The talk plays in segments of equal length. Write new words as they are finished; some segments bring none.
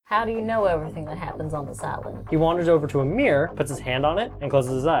How do you know everything that happens on this island? He wanders over to a mirror, puts his hand on it, and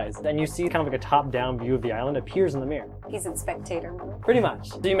closes his eyes. Then you see kind of like a top-down view of the island appears in the mirror. He's in spectator mode. Pretty much.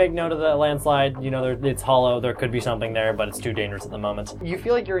 So you make note of the landslide, you know it's hollow, there could be something there, but it's too dangerous at the moment. You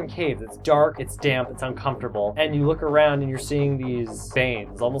feel like you're in caves. It's dark, it's damp, it's uncomfortable, and you look around and you're seeing these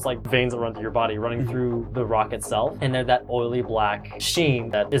veins, almost like veins that run through your body, running through the rock itself, and they're that oily black sheen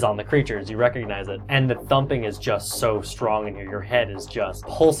that is on the creatures. You recognize it. And the thumping is just so strong in here. Your head is just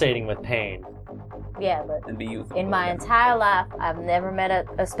pulsating with pain. Yeah, but And be youthful. in my entire life, I've never met a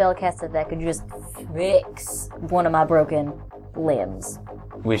spellcaster that could just fix one of my broken limbs.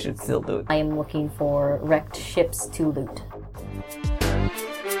 We should still do it. I am looking for wrecked ships to loot.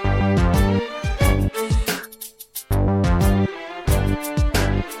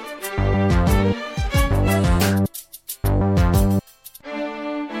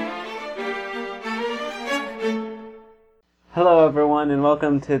 Hello everyone and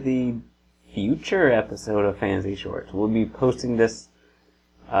welcome to the future episode of Fantasy Shorts. We'll be posting this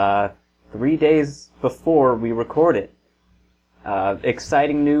 3 days before we record it.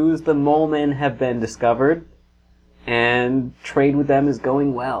 Exciting news, the mole men have been discovered and trade with them is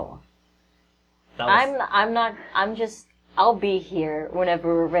going well. I'll be here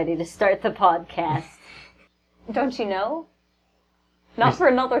whenever we're ready to start the podcast. Don't you know? Not for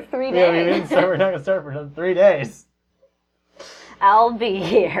another 3 Yeah, days. we're not going to start for another 3 days. I'll be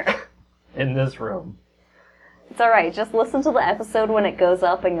here. In this room. It's alright, just listen to the episode when it goes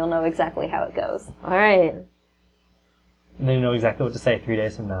up and you'll know exactly how it goes. Alright. And then you know exactly what to say 3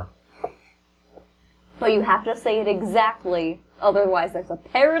 days from now. But you have to say it exactly, otherwise there's a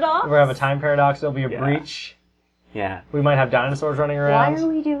paradox. We're going to have a time paradox, there'll be a breach. Yeah. We might have dinosaurs running around. Why are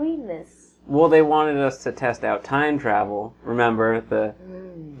we doing this? Well, they wanted us to test out time travel. Remember the...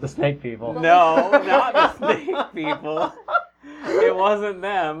 The snake people. No, not the snake people. It wasn't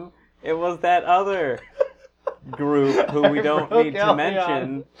them. It was that other group who we don't need to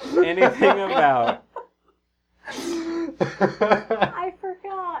mention anything about. I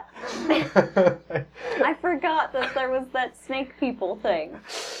forgot. I forgot that there was that snake people thing.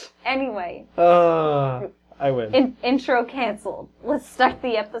 Anyway, I win. intro canceled. Let's start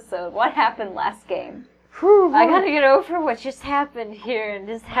the episode. What happened last game? I gotta get over what just happened here and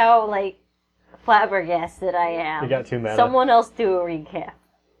just how, flabbergasted I am. You got too meta. Someone else do a recap.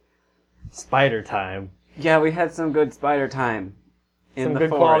 Spider time. Yeah, we had some good spider time in Some the good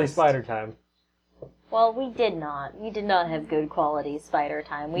forest. quality spider time. Well, we did not. We did not have good quality spider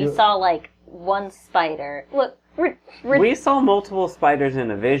time. We saw, one spider. Look, We saw multiple spiders in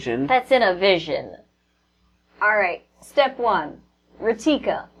a vision. That's in a vision. alright, step 1.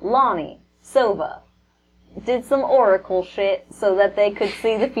 Ratika, Lonnie, Sova did some oracle shit so that they could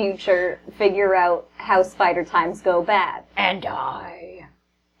see the future, figure out how spider times go bad. And I.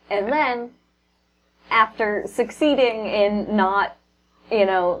 And then, after succeeding in not,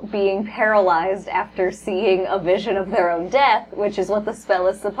 being paralyzed after seeing a vision of their own death, which is what the spell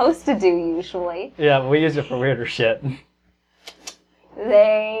is supposed to do usually, Yeah, but we used it for weirder shit.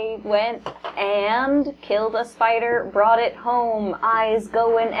 they went and killed a spider, brought it home, eyes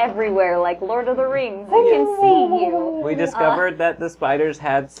going everywhere like Lord of the Rings, I can see you. We discovered that the spiders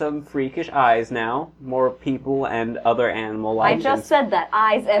had some freakish eyes now. More people and other animal I life. just said that,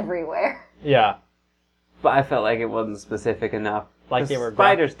 eyes everywhere. Yeah. But I felt like it wasn't specific enough. Like 'Cause they were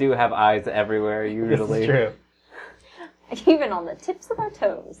spiders do have eyes everywhere This usually. is true. Even on the tips of their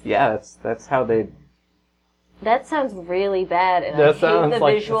toes. Yeah, that's how they... That sounds really bad, and That I hate sounds the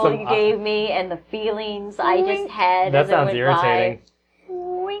like visual some- you gave me and the feelings I just had That as it sounds went irritating.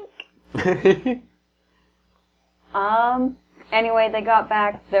 Wink. Anyway, they got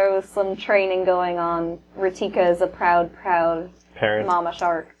back. There was some training going on. Ratika is a proud Parents. mama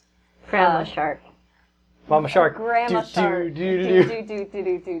shark. by. Grandma Shark. Mama Shark. Grandma shark. Do.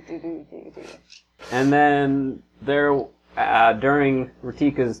 And then there, during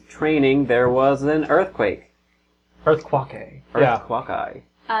Ratika's training, there was an earthquake. Earthquake. Yeah. Earthquake.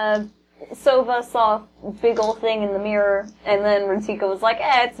 Sova saw a big old thing in the mirror, and then Ratika was like,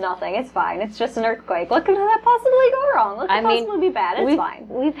 it's nothing, it's fine, it's just an earthquake. What could that possibly go wrong? What could possibly be bad? It's fine.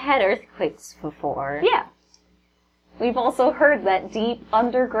 We've had earthquakes before. Yeah. We've also heard that deep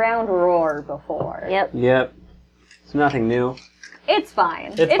underground roar before. Yep. Yep. It's nothing new. It's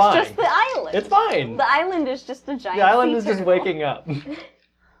fine. It's fine. Just the island. It's fine. The island is just a giant The island sea is just turtle. waking up.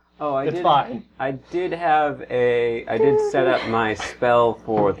 Oh, It's fine. I did set up my spell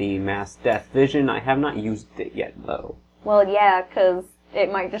for the mass death vision. I have not used it yet, though. Well, yeah, because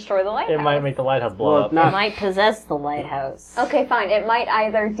It might destroy the lighthouse. It might make the lighthouse blow Well, up. not- It might possess the lighthouse. Okay, fine. It might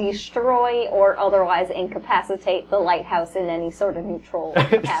either destroy or otherwise incapacitate the lighthouse in any sort of neutral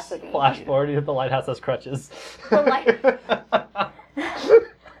capacity. Flash forward, you hit the lighthouse has crutches. The light-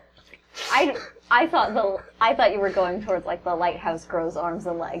 I thought you were going towards like the lighthouse grows arms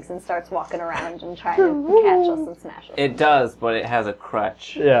and legs and starts walking around and trying to catch us and smash us. It does, but it has a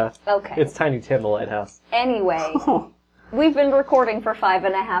crutch. Yeah. Okay. It's Tiny Tim, the lighthouse. Anyway, we've been recording for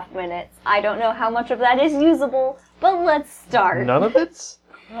 5.5 minutes. I don't know how much of that is usable, but let's start. None of it?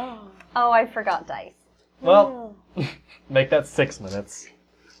 Oh, I forgot dice. Well, make that 6 minutes.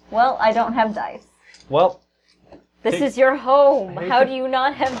 Well, I don't have dice. Well, This is your home. How do you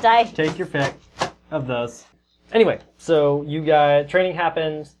not have dice? take your pick of those. Anyway, so you guys, training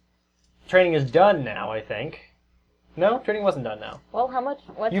happened. Training is done now, I think. No, training wasn't done now. Well,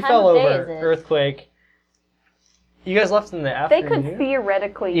 what You time fell of day over, is it? earthquake. You guys left in the They afternoon? could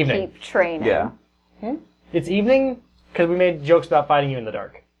theoretically Evening. keep training. Yeah. It's evening, because we made jokes about fighting you in the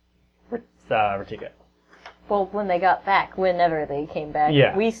dark. Ratika. Well, when they got back, whenever they came back.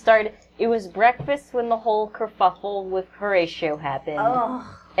 Yeah. We started, it was breakfast when the whole kerfuffle with Horatio happened.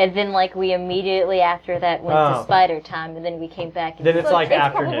 Oh. And then, like, we immediately after that went Oh. to Spider Time, and then we came back and... Then it's like It's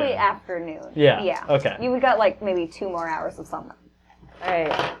afternoon. probably afternoon. Yeah, Yeah. okay. You got like maybe 2 more hours of sunlight.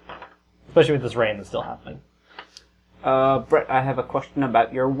 Alright. Especially with this rain that's still happening. Brett, I have a question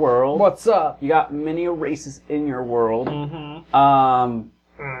about your world. What's up? You got many races in your world. Mm-hmm.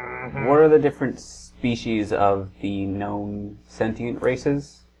 What are the different species of the known sentient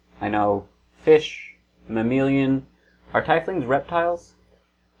races? I know fish, mammalian. Are tieflings reptiles?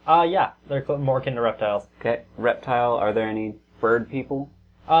 Yeah, they're more akin to reptiles. Okay. Reptile, are there any bird people?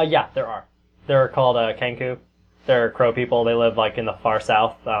 Yeah, there are. They're called Kenku. They're crow people. They live like in the far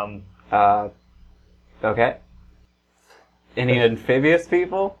south. Okay. Any amphibious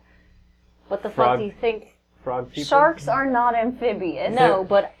people? What the fuck Frog. do you think? Frog people. Sharks are not amphibious. No,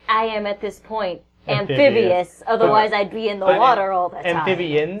 but I am at this point Amphibious. amphibious. Otherwise, I'd be in the water all the time.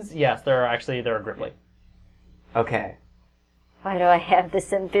 Amphibians, yes, they're a gripply. Okay. Why do I have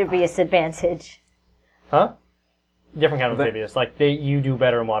this amphibious advantage? Huh? Different kind of But- amphibious. Like you do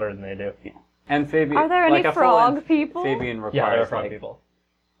better in water than they do. Amphibian. Are there any like a full frog people? Amphibian Yeah, requires they're frog like, people.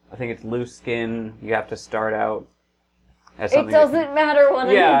 I think it's loose skin. You have to start out as It something. that doesn't matter what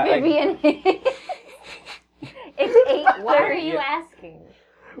Yeah, an amphibian is. It's 8:30. Why are you asking?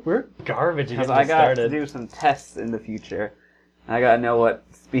 We're garbage to get Because this I got started. to do some tests in the future. I gotta know what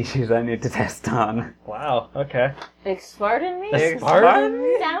species I need to test on. Wow. Okay. Spartan me? A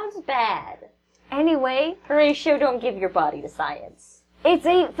Spartan? Sounds bad. Anyway, Horatio, don't give your body to science. it's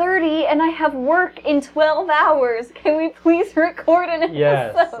 8:30 and I have work in 12 hours. Can we please record an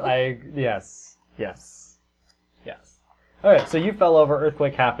episode? Yes. Yes. All right. So you fell over.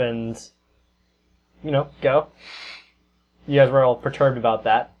 Earthquake happened. Go. You guys were all perturbed about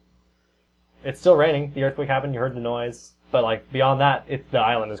that. It's still raining. The earthquake happened. You heard the noise, but like beyond that, the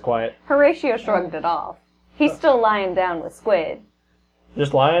island is quiet. Horatio shrugged it off. He's still lying down with Squid.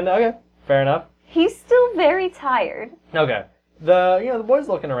 Just lying. Okay. Fair enough. He's still very tired. Okay. The boys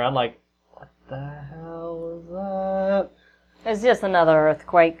looking around like, what the hell was that? It's just another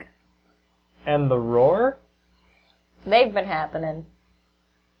earthquake. And the roar? They've been happening.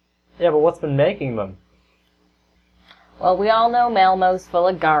 Yeah, but what's been making them? Well, we all know Malmo's full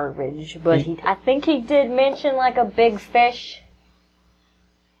of garbage, but I think he did mention like a big fish.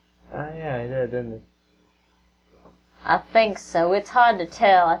 Yeah, he did, didn't he? I think so. It's hard to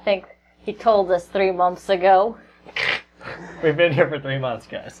tell. I think he told us 3 months ago. We've been here for 3 months,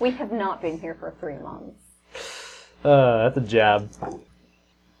 guys. We have not been here for 3 months. That's a jab.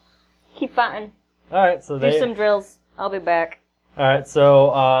 Keep fighting. Alright, so Do some drills. I'll be back. Alright,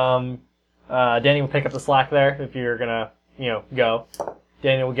 so, Danny will pick up the slack there if you're gonna, go.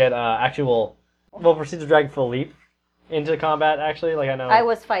 Danny will get, we'll proceed to drag Philippe into combat, actually. Like, I know. I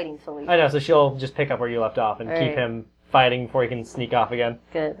was fighting Philippe. I know, so she'll just pick up where you left off and keep Alright. him fighting before he can sneak off again.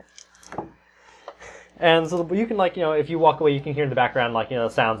 Good. And so you can, if you walk away, you can hear in the background, the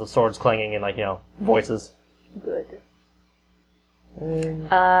sounds of swords clanging and, voices. Good.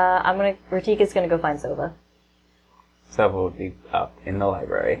 Ratika's gonna go find Sova. So we'll be up in the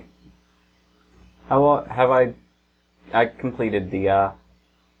library. How have I completed the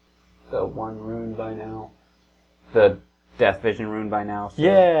one rune by now? The Death Vision rune by now. So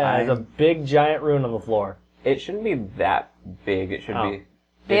Yeah, there's a big giant rune on the floor. It shouldn't be that big. It should be.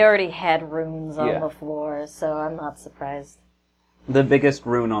 They already had runes on Yeah. the floor, so I'm not surprised. The biggest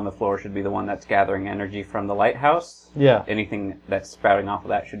rune on the floor should be the one that's gathering energy from the lighthouse. Yeah. Anything that's sprouting off of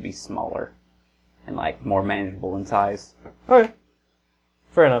that should be smaller and more manageable in size. Alright.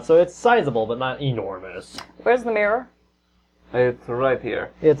 Fair enough. So it's sizable, but not enormous. Where's the mirror? It's right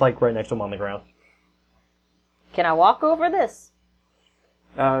here. It's like right next to him on the ground. Can I walk over this?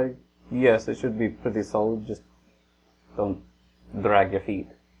 Yes, it should be pretty solid. Just don't drag your feet.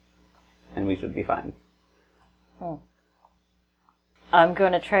 And we should be fine. I'm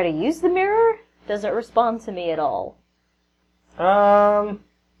gonna try to use the mirror. Does it respond to me at all?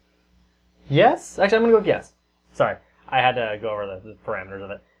 Yes. Actually, I'm gonna go with yes. Sorry, I had to go over the parameters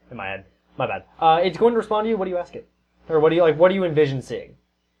of it in my head. My bad. It's going to respond to you. What do you ask it? Or what do you like? What do you envision seeing?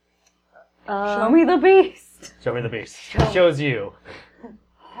 Show me the beast. Show me the beast. It shows you.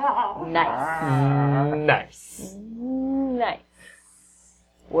 Nice. Nice. Nice.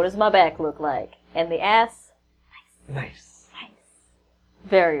 What does my back look like? And the ass? Nice.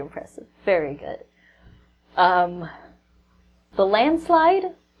 Very impressive. Very good. The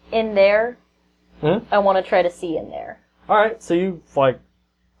landslide in there, I want to try to see in there. All right. So you like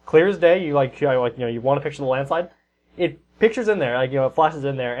clear as day. You you want to picture the landslide. It pictures in there, it flashes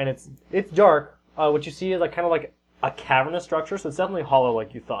in there, and it's dark. What you see is kind of like a cavernous structure, so it's definitely hollow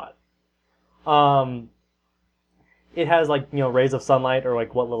like you thought. It has rays of sunlight, or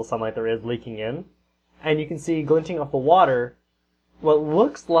what little sunlight there is leaking in, and you can see glinting off the water what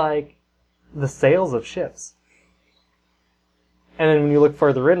looks like the sails of ships. And then when you look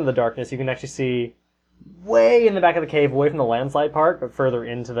further into the darkness, you can actually see way in the back of the cave, away from the landslide part, but further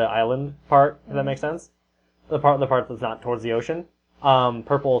into the island part, if that makes sense. The part that's not towards the ocean.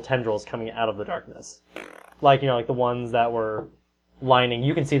 Purple tendrils coming out of the darkness. Like the ones that were lining.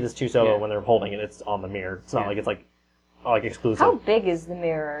 You can see this too, Solo, when they're holding it. It's on the mirror. It's not like it's like exclusive. How big is the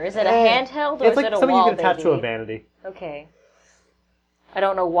mirror? Is it a handheld or it's is it a something wall you can attach baby? to a vanity. Okay. I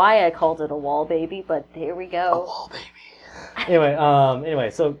don't know why I called it a wall baby, but here we go. A wall baby.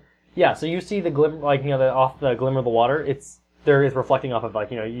 Anyway, so you see the glimmer, off the glimmer of the water. It's reflecting off of how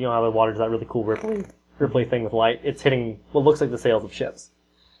the water does that really cool ripply thing with light. It's hitting what looks like the sails of ships.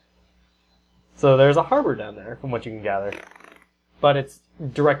 So there's a harbor down there, from what you can gather, but it's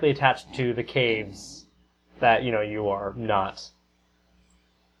directly attached to the caves that you are not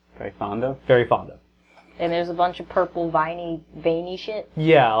Very fond of. very fond of. And there's a bunch of purple veiny shit.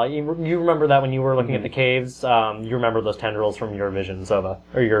 Yeah, you remember that when you were looking at the caves. You remember those tendrils from your vision, Sova,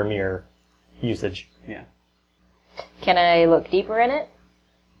 or your mirror usage. Yeah. Can I look deeper in it?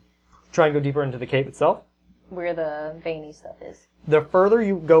 Try and go deeper into the cave itself. Where the veiny stuff is. The further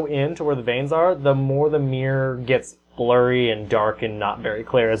you go into where the veins are, the more the mirror gets blurry and dark and not very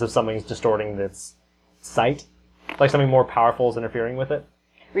clear, as if something's distorting its sight. Like something more powerful is interfering with it.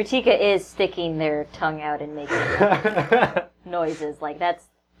 Rutika is sticking their tongue out and making noises.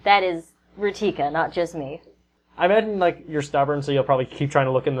 That is Rutika, not just me. I imagine you're stubborn, so you'll probably keep trying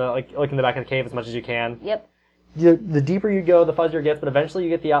to look in the back of the cave as much as you can. Yep. The deeper you go, the fuzzier it gets, but eventually you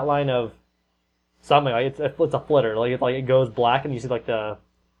get the outline of something. It's a flitter. It goes black, and you see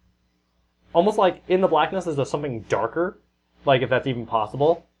almost like in the blackness there's something darker, if that's even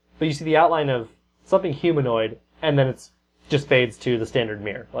possible. But you see the outline of something humanoid, and then it's just fades to the standard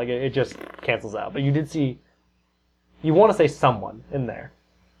mirror. It just cancels out. But you did see, you want to say someone in there.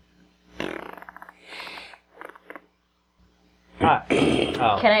 Oh.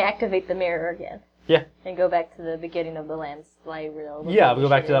 Can I activate the mirror again? Yeah. And go back to the beginning of the landslide reel? Yeah, we go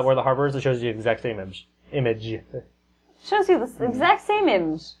back to that where the harbor is. It shows you the exact same image. Shows you the exact same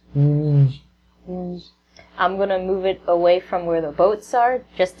image. I'm gonna move it away from where the boats are,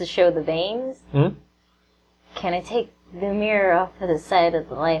 just to show the veins. Can I take the mirror off to the side of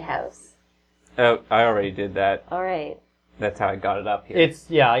the lighthouse? Oh, I already did that. Alright. That's how I got it up here.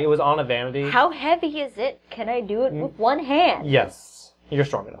 It was on a vanity. How heavy is it? Can I do it with one hand? Yes. You're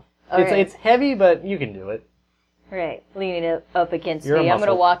strong enough. Alright. It's heavy, but you can do it. Right. Leaning it up against You're a me. I'm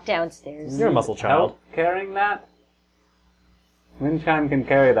gonna muscle. walk downstairs. You're a muscle child. Help carrying that? Windchime can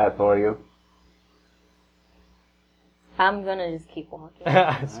carry that for you. I'm gonna just keep walking.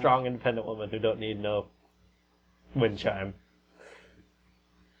 Strong, independent woman who don't need no wind chime.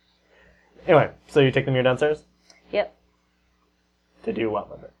 Anyway, so you take the mirror downstairs? Yep. To do what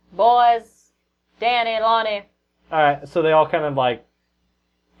with it? Boys, Danny, Lonnie. Alright, so they all kind of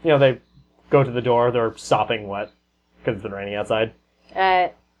they go to the door, they're sopping wet, because it's been raining outside.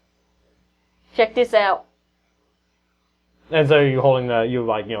 Alright. Check this out. And so you're holding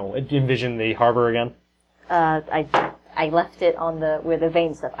envision the harbor again? I left it on where the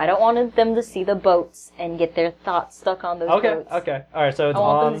vein stuff. I don't want them to see the boats and get their thoughts stuck on those boats. Okay. Alright, so it's I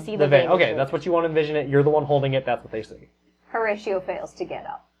want them on to see the the vein. vein Okay, ship. that's what you want to envision it. You're the one holding it, that's what they see. Horatio fails to get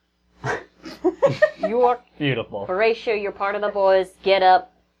up. You are Beautiful. Horatio, you're part of the boys. Get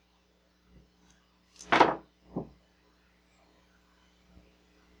up.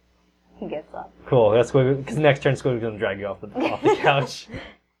 He gets up. Cool. That's because next turn Squidward's gonna drag you off the couch.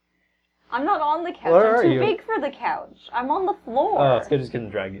 I'm not on the couch. Where I'm are too you? big for the couch. I'm on the floor. Oh, Squidward's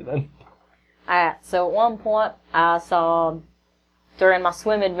gonna drag you then. Alright, so at one point I saw, during my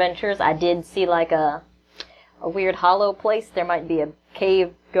swim adventures, I did see like a weird hollow place. There might be a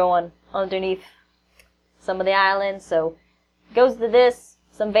cave going underneath some of the islands, so goes to this,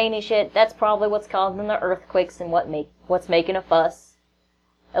 some veiny shit. That's probably what's causing the earthquakes and what's making a fuss.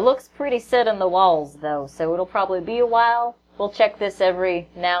 It looks pretty set in the walls though, so it'll probably be a while. We'll check this every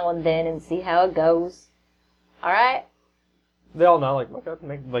now and then and see how it goes. Alright? They all know, like,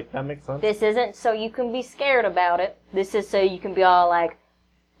 that makes sense. This isn't so you can be scared about it. This is so you can be all like,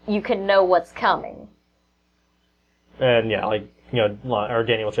 you can know what's coming. And yeah, like, or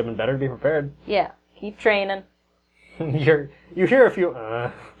Daniel Chipman better be prepared. Yeah, keep training. You hear a few,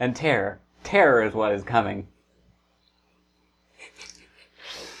 And terror. Terror is what is coming.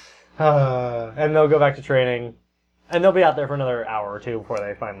 and they'll go back to training. And they'll be out there for another hour or two before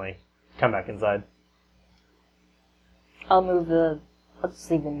they finally come back inside. I'll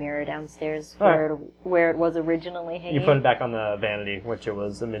just leave the mirror downstairs where it was originally hanging. You put it back on the vanity, which it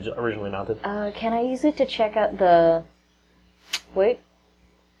was originally mounted. Can I use it to check out the... Wait.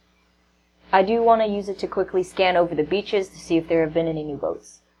 I do want to use it to quickly scan over the beaches to see if there have been any new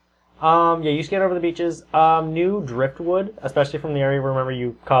boats. Yeah, you scan over the beaches. New driftwood, especially from the area where, remember,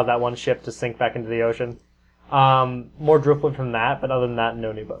 you caused that one ship to sink back into the ocean. More driftwood from that, but other than that,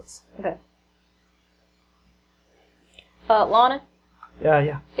 no new boats. Okay. Lana?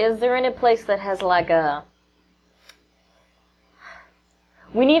 Yeah. Is there any place that has like a...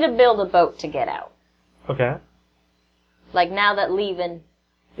 We need to build a boat to get out. Okay. Like, now that leaving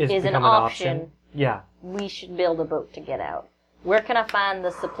is an become option, yeah. we should build a boat to get out. Where can I find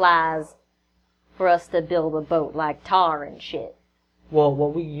the supplies for us to build a boat, like tar and shit? Well,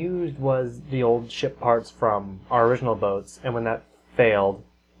 what we used was the old ship parts from our original boats, and when that failed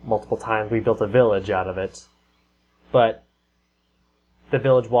multiple times, we built a village out of it. But the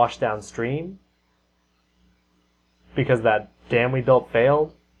village washed downstream because that dam we built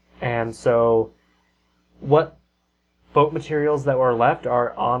failed, and so what boat materials that were left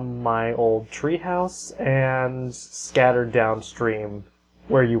are on my old treehouse and scattered downstream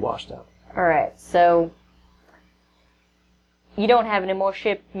where you washed out. Alright, so you don't have any more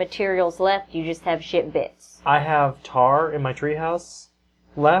ship materials left, you just have ship bits. I have tar in my treehouse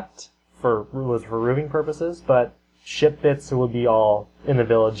left for roofing purposes, but ship bits would be all in the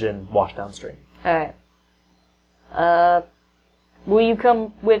village and washed downstream. Alright. Will you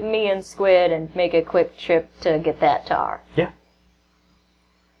come with me and Squid and make a quick trip to get that tar? Yeah.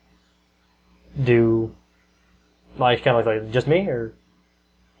 Like, kind of like just me, or?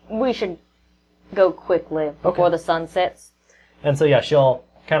 We should go quickly before the sun sets. And so, yeah, she'll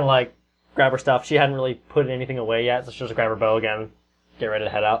kind of like grab her stuff. She hadn't really put anything away yet, so she'll just grab her bow again, get ready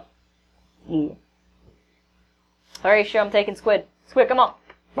to head out. Yeah. Alright, sure, I'm taking Squid. Squid, come on.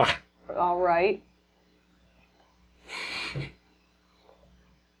 Alright.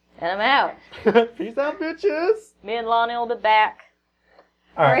 And I'm out. Peace out, bitches! Me and Lonnie will be back.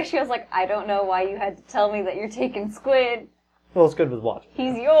 Horatio's like, I don't know why you had to tell me that you're taking Squid. Well, it's good with watch.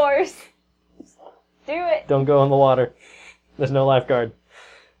 He's yours. Do it. Don't go in the water. There's no lifeguard.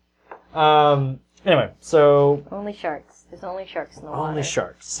 Anyway, so... Only sharks. There's only sharks in the water. Only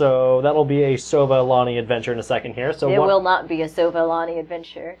sharks. So that'll be a Sova Lonnie adventure in a second here. So It will not be a Sova Lonnie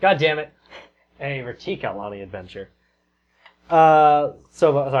adventure. God damn it. A Vertica Lonnie adventure. Sova,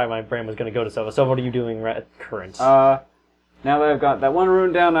 sorry, my brain was going to go to Sova. Sova, what are you doing at current? Now that I've got that one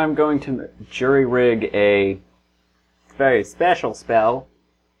rune down, I'm going to jury-rig a very special spell,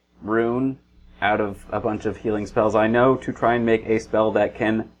 rune, out of a bunch of healing spells I know to try and make a spell that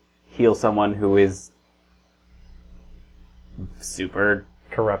can heal someone who is super...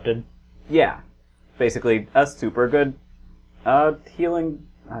 Corrupted. Yeah. Basically, a super good healing...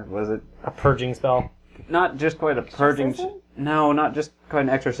 what is it? A purging spell. Not just quite a purging... No, not just quite an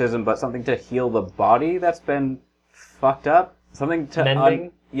exorcism, but something to heal the body that's been fucked up. Something to...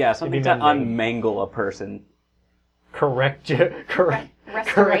 Mending? Something to unmangle a person. Restoration?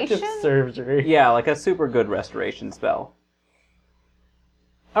 Corrective surgery. Yeah, like a super good restoration spell.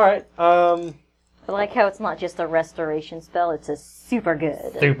 Alright, I like how it's not just a restoration spell, it's a super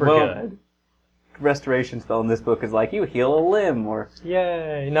good. super Well, good. Restoration spell in this book is like, you heal a limb, or...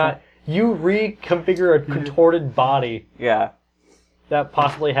 Yay, not... You reconfigure a contorted body Yeah. that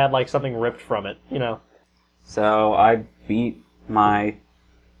possibly had, like, something ripped from it, you know. So, I beat my...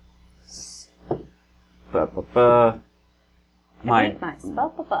 My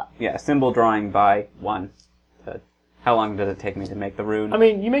spell. Yeah, symbol drawing by 1 to How long does it take me to make the rune? I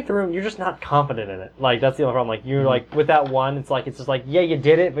mean, you make the rune, you're just not confident in it. Like, that's the only problem. Like, you're like, with that one, it's just like, yeah, you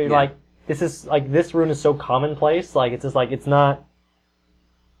did it, but you're Yeah. like, this rune is so commonplace, like, it's just like, it's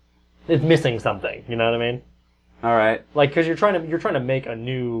missing something, you know what I mean? Alright. Like, because you're trying to make a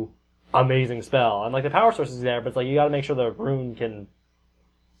new, amazing spell, and like, the power source is there, but it's like, you gotta make sure the rune can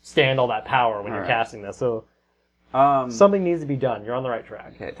stand all that power when you're Alright. casting this, so, Um, something needs to be done, you're on the right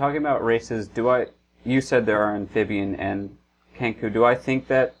track. okay, talking about races, you said there are amphibian and Kenku. Do I think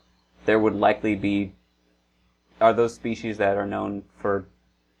that there would likely be... Are those species that are known for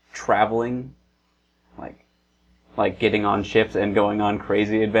traveling? Like getting on ships and going on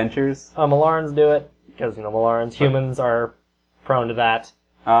crazy adventures? Malarans do it, because, Malarans, humans are prone to that.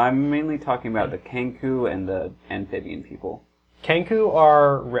 I'm mainly talking about the Kenku and the amphibian people. Kenku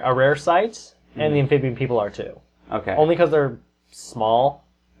are a rare sight, and the amphibian people are too. Okay. Only because they're small.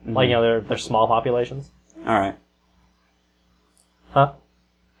 Like, they're small populations. Alright. Huh?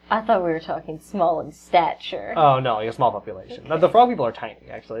 I thought we were talking small in stature. Oh, no, like a small population. The frog people are tiny,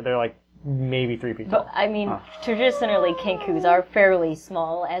 actually. They're like maybe 3 feet tall. But, I mean, traditionally, Kenkus are fairly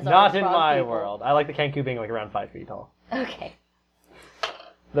small, as are Not in frog my people. world. I like the Kenku being like around 5 feet tall. Okay.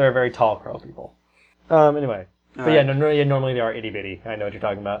 They're very tall crow people. Anyway. But yeah, Alright. normally they are itty bitty. I know what you're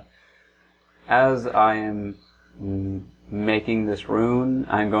talking about. As I am making this rune,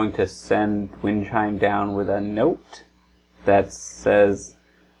 I'm going to send Windchime down with a note that says...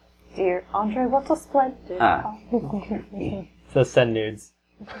 Dear Andre, what a splendid... So send nudes.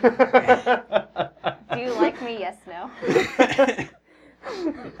 Do you like me? Yes, no.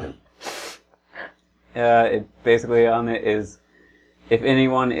 It basically on it is, if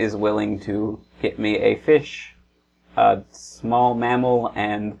anyone is willing to get me a fish, a small mammal,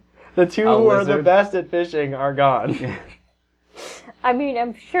 and The two A who are the lizard. best at fishing are gone. I mean,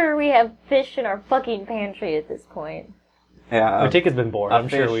 I'm sure we have fish in our fucking pantry at this point. Ratika's been bored. I'm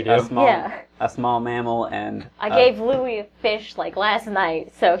sure we do. Yeah. A small mammal and I gave Louis a fish, last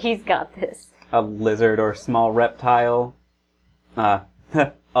night, so he's got this. a lizard or small reptile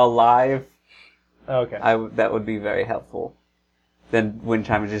alive. Okay. That would be very helpful. Then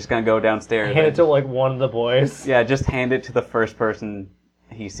Windchime is just gonna go downstairs. Hand it and- to like one of the boys. Yeah, just hand it to the first person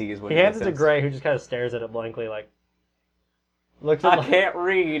he sees when He hands it to listens. Gray, who just kind of stares at it blankly, like looks I at can't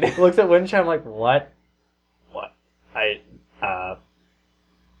read. looks at Windchime like, what? What?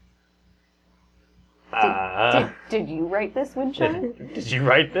 Did you write this, Windchime? Did you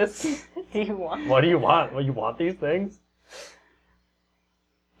write this? Do you want? What do you want? Well, you want these things?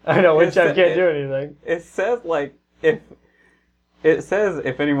 I know Windchime can't do anything. It says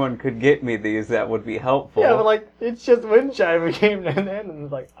if anyone could get me these, that would be helpful. Yeah, but like it's just Windchime who came in and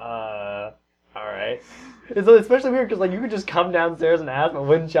was like, all right. It's especially weird because like you could just come downstairs and ask, but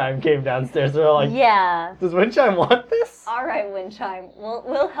Windchime came downstairs. They're like, Yeah. does Windchime want this? All right, Windchime,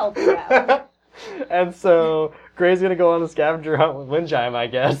 we'll help you out. And so Gray's gonna go on a scavenger hunt with Windchime, I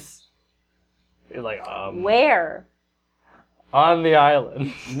guess. He's like, Where? on the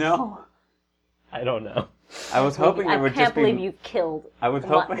island. No, I don't know. I was hoping I there would can't just believe be. you killed I was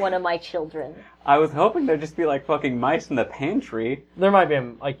hoping. one of my children. I was hoping there'd just be like fucking mice in the pantry. There might be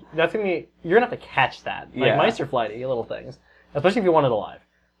like that's gonna be. You're gonna have to catch that. Like Yeah. mice are flighty, little things, especially if you want it alive.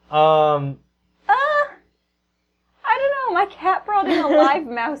 I don't know. My cat brought in a live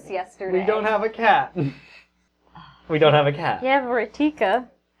mouse yesterday. We don't have a cat. We don't have a cat. Yeah, Ratika.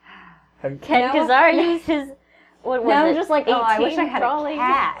 Have- Ken No. Kazar uses. What was Now it? I'm just like, oh, I wish I 18 had trolley? a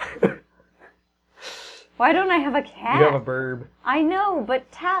cat. Why don't I have a cat? You have a burb. I know,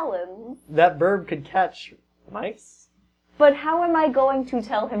 but talons. That burb could catch mice. But how am I going to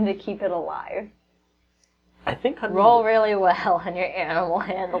tell him to keep it alive? I think Roll really well on your animal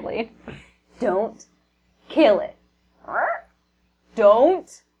handling. Don't kill it.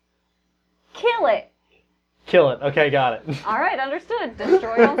 Don't kill it. Kill it. Okay, got it. All right, understood.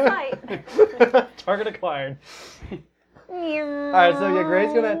 Destroy on sight. Target acquired. Alright, so yeah,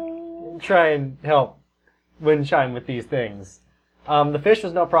 Gray's gonna try and help Windchime with these things. The fish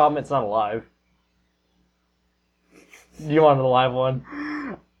was no problem, it's not alive. Do you want an alive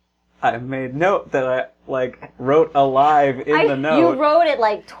one? I made note that I wrote alive in the note. You wrote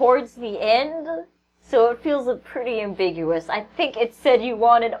it towards the end, so it feels pretty ambiguous. I think it said you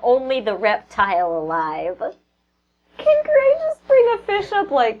wanted only the reptile alive. Can Gray just bring a fish up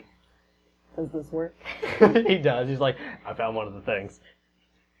does this work? He does. He's like, I found one of the things.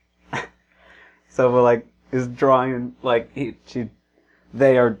 So we're is drawing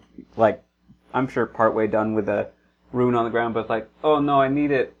they are I'm sure partway done with the rune on the ground, but it's oh no, I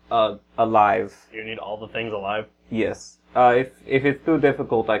need it alive. You need all the things alive? Yes. If it's too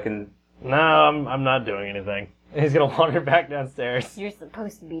difficult, I can. No, I'm not doing anything. And he's gonna wander back downstairs. You're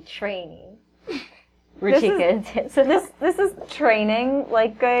supposed to be training. This is- Rachika. So this is training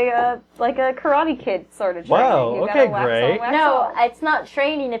like a Karate Kid sort of training. Wow, You okay, gotta wax great. on, wax No, off. it's not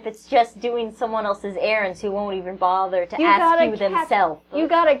training if it's just doing someone else's errands who won't even bother to You ask gotta you catch- themselves. You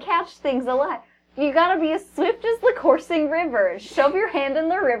gotta catch things alive. You gotta be as swift as the coursing river. Shove your hand in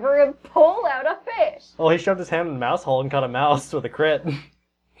the river and pull out a fish. Well, he shoved his hand in the mouse hole and caught a mouse with a crit.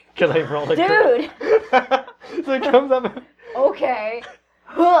 Because I rolled a crit. Dude! So he comes up. Okay.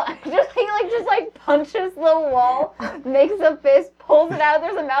 Just like punches the wall, makes a fist, pulls it out.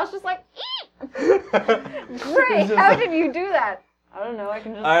 There's a mouse just like, eat. Great. Just How like- did you do that? I don't know. I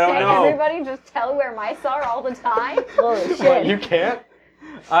can just I don't tag know. everybody, just tell where mice are all the time. Holy What, shit. you can't?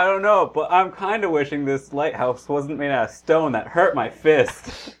 I don't know, but I'm kind of wishing this lighthouse wasn't made out of stone. That hurt my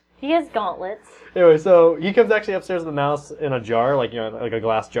fist. He has gauntlets. Anyway, so he comes actually upstairs with the mouse in a jar, like like a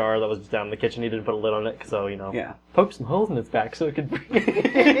glass jar that was just down in the kitchen. He didn't put a lid on it, so Yeah. poke some holes in its back so it could.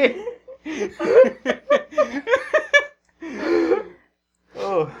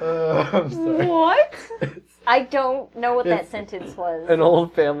 I'm sorry. What? I don't know what that It's sentence was. An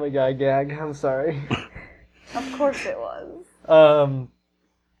old Family Guy gag. I'm sorry. Of course it was.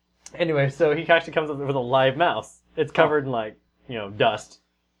 Anyway, so he actually comes up with a live mouse. It's covered in dust.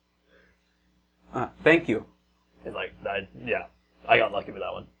 Thank you. It's like, I got lucky with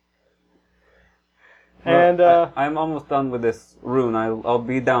that one. Well, And I'm almost done with this rune. I'll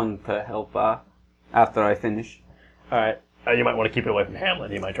be down to help after I finish. all right, you might want to keep it away from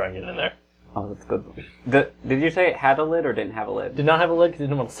Hamlet. He might try and get in there. Oh, that's good. Did you say it had a lid or didn't have a lid? Did not have a lid because he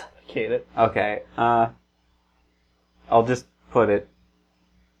didn't want to suffocate it. Okay. I'll just put it.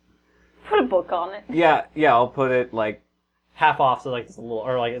 Put a book on it. Yeah. I'll put it like. Half off, so like it's a little,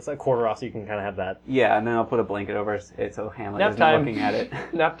 or like it's a quarter off, so you can kind of have that. Yeah, and then I'll put a blanket over it so Hamlet Nap isn't time. looking at it.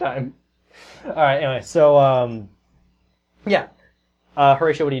 Nap time. All right. Anyway, so yeah.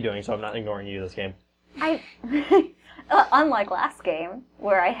 Horatio, what are you doing? So I'm not ignoring you this game. I, unlike last game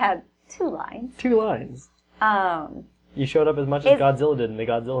where I had 2 lines. 2 lines. Um, You showed up as much as Is- Godzilla did in the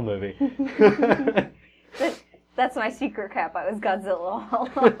Godzilla movie. that's my secret cap. I was Godzilla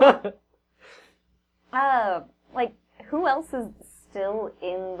all like, who else is still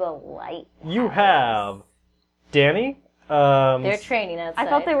in the light? You have Danny. They're training outside. I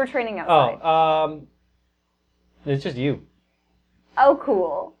thought they were training outside. It's just you. Oh,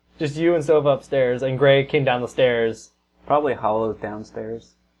 cool. Just you and Sova upstairs, and Gray came down the stairs. Probably Hollow's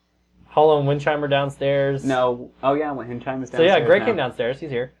downstairs. Hollow and Windchimer downstairs. No. Oh yeah, when Hinchime is So downstairs. yeah, Gray now. came downstairs. He's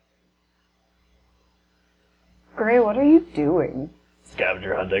here. Gray, what are you doing?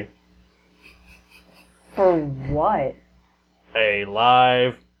 Scavenger hunting. For what? A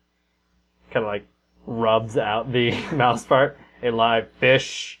live, kind of like rubs out the mouse part. A live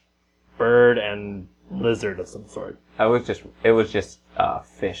fish, bird, and lizard of some sort. It was just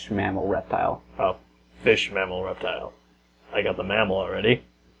fish, mammal, reptile. Oh, fish, mammal, reptile. I got the mammal already.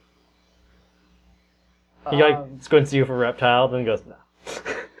 He like squints you for reptile, then goes, no.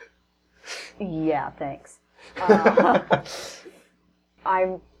 Yeah, thanks.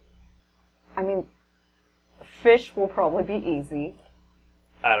 I mean, fish will probably be easy.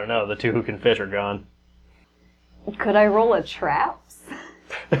 I don't know. The 2 who can fish are gone. Could I roll a traps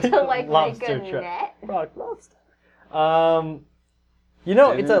to like Lobster make a trap. net? Rock lobster.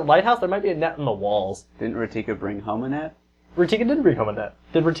 It's a lighthouse. There might be a net in the walls. Didn't Ratika bring home a net? Ratika did bring home a net.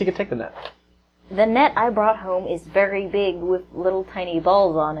 Did Ratika take the net? The net I brought home is very big with little tiny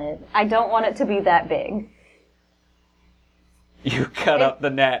balls on it. I don't want it to be that big. You cut up the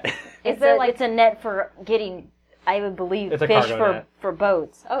net. It's it a, like- it's a net for getting, I would believe, It's a fish cargo net. for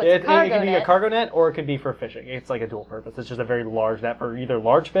boats. Oh, it's It a cargo could be net. a cargo net or it could be for fishing. It's like a dual purpose. It's just a very large net for either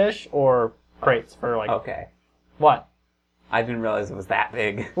large fish or crates for like Okay. what? I didn't realize it was that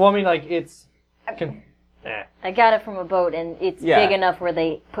big. Well, I mean, like it's. I got it from a boat, and it's Yeah. big enough where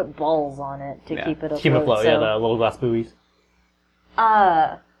they put balls on it to Yeah. keep it afloat. Keep it afloat. so Yeah, the little glass buoys.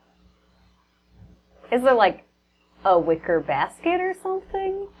 Is there like a wicker basket or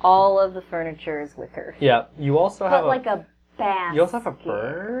something? all of the furniture is wicker. Yeah. You also have But like a basket. You also have a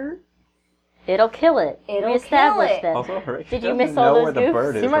bird. It'll kill it. It'll we established kill it. that. Also, Horatio Did you doesn't miss all know those where the goofs?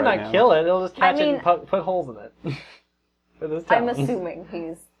 bird is You might right not now. kill it. It'll just catch it mean- and put holes in it. With his I'm talons. assuming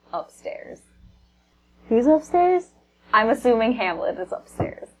he's upstairs. Who's upstairs? I'm assuming Hamlet is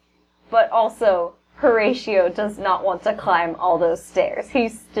upstairs. But also, Horatio does not want to climb all those stairs.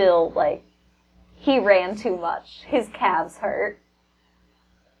 He's still, like, he ran too much. His calves hurt.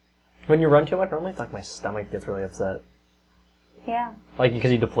 When you run too much, normally it's like my stomach gets really upset. Yeah, Like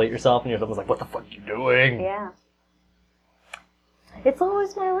because you deplete yourself and your stomach's like, "What the fuck are you doing?" yeah. It's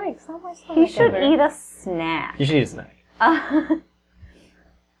always my legs, not my stomach. He should ever. eat a snack. You should eat a snack.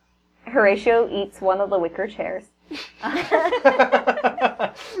 Horatio eats one of the wicker chairs.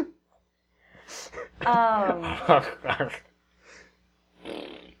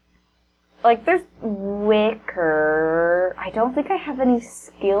 Like, there's wicker. I don't think I have any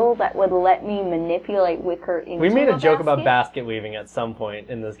skill that would let me manipulate wicker into We made a joke about basket. basket weaving at some point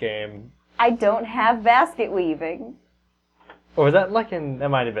in this game. I don't have basket weaving. Or was that like in... That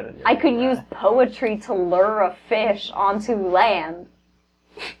might have been in... I could use poetry to lure a fish onto land.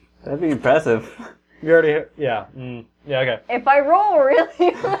 That'd be impressive. You already... Yeah. Yeah, okay. If I roll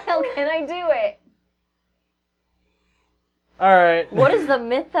really well, can I do it? Alright. What is the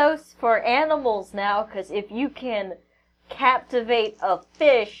mythos for animals now? Because if you can captivate a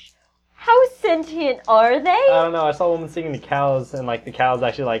fish, how sentient are they? I don't know. I saw a woman singing to cows, and like the cows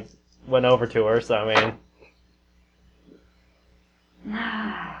actually like went over to her. So I mean,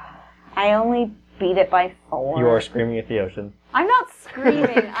 I only beat it by 4. you are screaming at the ocean. I'm not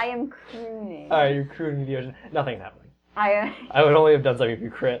screaming. I am crooning. Alright, you're crooning the ocean. Nothing's happening. I I would only have done something if you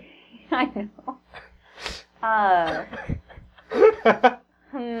crit. I know.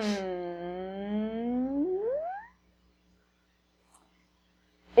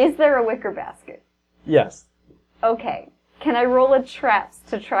 Is there a wicker basket? Yes. Okay. Can I roll a traps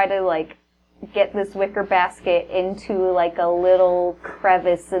to try to, like, get this wicker basket into, like, a little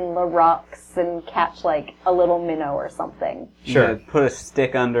crevice in the rocks and catch, like, a little minnow or something? Sure. You put a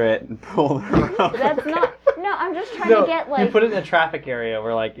stick under it and pull the rope. That's not... No, I'm just trying No, to get, like... you put it in a traffic area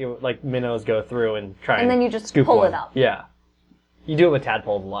where like minnows go through and try And then you just scoop pull one. it up. Yeah. You do it with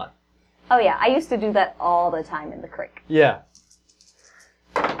tadpoles a lot. Oh, yeah. I used to do that all the time in the creek. Yeah.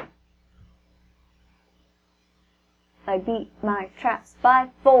 I beat my traps by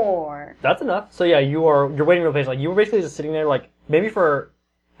 4. That's enough. So yeah, you're waiting real patient. Like you were basically just sitting there, like maybe for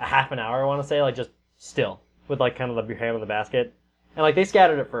a half an hour. I want to say, like just still with like kind of your hand on the basket, and like they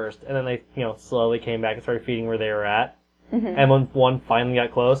scattered at first, and then they slowly came back and started feeding where they were at. Mm-hmm. And when one finally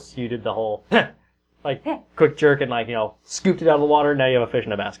got close, you did the whole like quick jerk and like scooped it out of the water. Now you have a fish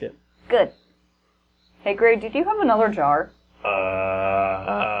in a basket. Good. Hey, Gray, did you have another jar?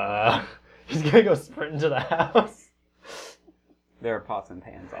 He's gonna go sprint into the house. There are pots and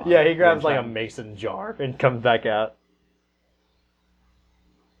pans on. Yeah, he grabs like a mason jar and comes back out.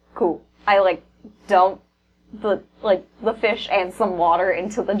 Cool. I, like, dump the fish and some water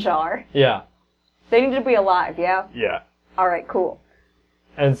into the jar. Yeah. They need to be alive, yeah? Yeah. Alright, cool.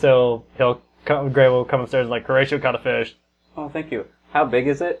 And so Gray will come upstairs and like, Horatio caught a fish. Oh, thank you. How big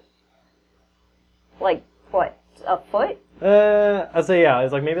is it? Like, what, a foot? I'd say yeah,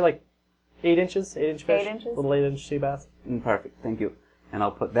 it's like maybe like 8 inches, 8-inch fish. 8 inches? Little 8-inch sea bass. Perfect, thank you. And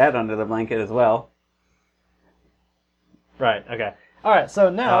I'll put that under the blanket as well. Right, okay. Alright, so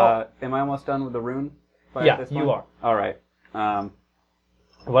now... am I almost done with the rune? Yeah, you are. Alright.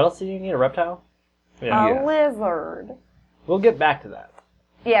 What else do you need? A reptile? A lizard. We'll get back to that.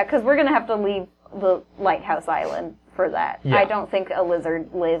 Yeah, because we're gonna have to leave the lighthouse island for that. Yeah. I don't think a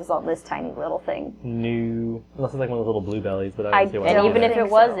lizard lives on this tiny little thing. No. Unless it's like one of those little blue bellies, but I don't see why. And don't even if think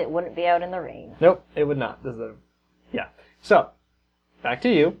it was, so. it wouldn't be out in the rain. Nope, it would not. This is a... Yeah. So, back to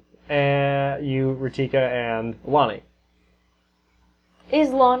you. You, Ratika, and Lonnie. Is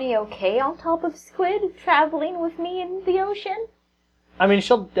Lonnie okay on top of Squid, traveling with me in the ocean? I mean,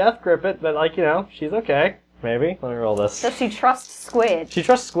 she'll death grip it, but like, she's okay. Maybe. Let me roll this. Does she trust Squid? She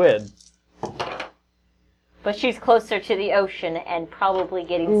trusts Squid. But she's closer to the ocean and probably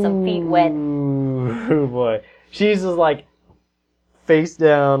getting some feet wet. Ooh, boy. She's just like face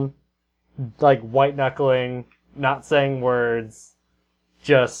down, like white knuckling, not saying words,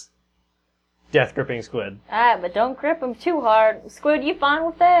 just death gripping Squid. Alright, but don't grip him too hard. Squid, you fine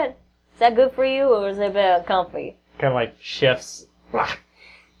with that? Is that good for you, or is it bad comfy? Kind of like shifts.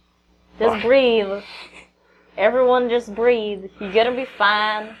 Just breathe. Everyone just breathe. You're gonna be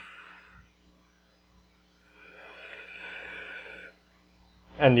fine.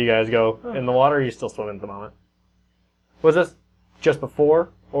 And you guys go in the water, or you still swimming at the moment? Was this just before,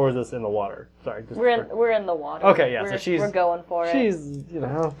 or was this in the water? Sorry. Just We're in the water. Okay, yeah, so We're going for it. She's,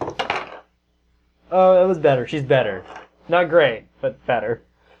 Oh, it was better. She's better. Not great, but better.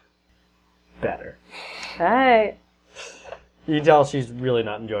 Better. Alright. You can tell she's really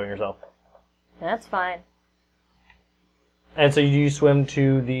not enjoying herself. That's fine. And so you swim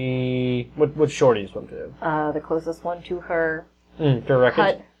to the... What shore do you swim to? The closest one to her To wreckage?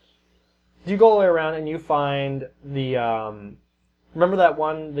 hut. You go all the way around and you find the... remember that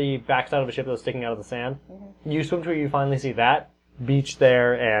one, the backside of a ship that was sticking out of the sand? Mm-hmm. You swim to where you finally see that, beach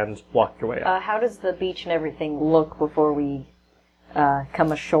there, and walk your way up. How does the beach and everything look before we...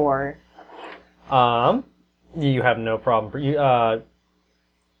 come ashore. You have no problem.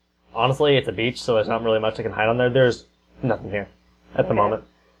 Honestly, it's a beach, so there's not really much that can hide on there. There's nothing here at the moment.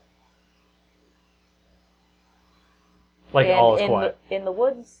 Like, And all is quiet. In the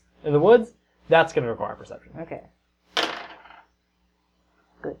woods? In the woods, that's going to require perception. Okay.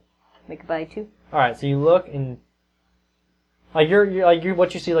 Good. Make it by 2. All right, so you look and like you're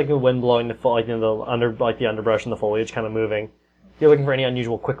what you see, like the wind blowing the the underbrush and the foliage kind of moving. You're looking for any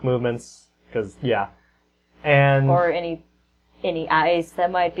unusual quick movements because and Or any eyes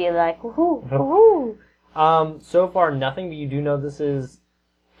that might be like, woohoo, woohoo. So far nothing, but you do know this is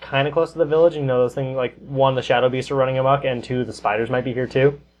kind of close to the village, and you know those things, like, 1, the shadow beasts are running amok, and 2, the spiders might be here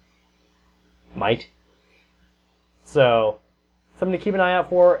too. Might. So, something to keep an eye out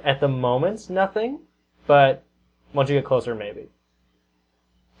for. At the moment, nothing, but once you get closer, maybe.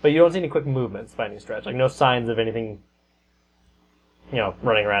 But you don't see any quick movements by any stretch, like no signs of anything,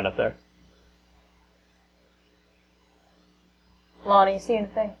 running around up there. Lonnie, you see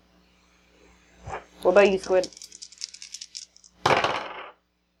anything? What about you, Squid?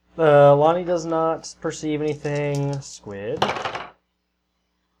 Lonnie does not perceive anything. Squid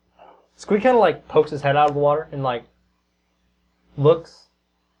kind of, like, pokes his head out of the water and, like, looks.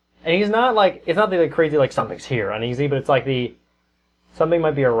 And he's not, like, it's not the, like, crazy, like, something's here uneasy, but it's like something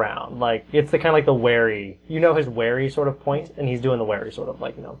might be around. Like, it's the kind of, like, the wary, his wary sort of point, and he's doing the wary sort of,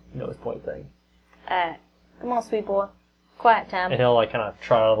 like, his point thing. Come on, sweet boy. Quiet time. And he'll, like, kind of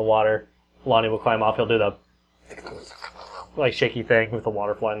trot out of the water. Lonnie will climb off. He'll do the, like, shaky thing with the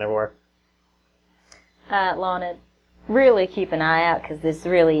water flying everywhere. Lana, really keep an eye out, because this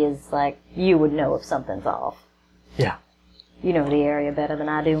really is, like, you would know if something's off. Yeah. You know the area better than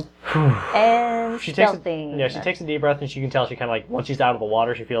I do. And She takes something. she takes a deep breath, and she can tell she kind of, like, once she's out of the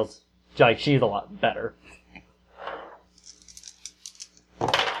water, she feels like she's a lot better.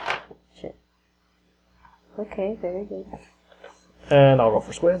 Shit. Okay, very good. And I'll roll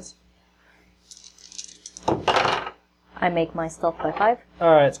for squids. I make my stealth by 5.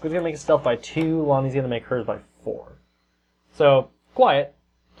 Alright, Squid's gonna make his stealth by 2, Lonnie's gonna make hers by 4. So, quiet,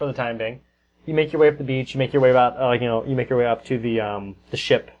 for the time being. You make your way up the beach, you make your way about, you make your way up to the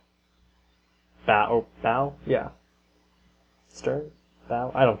ship. Bow? Yeah. Stern?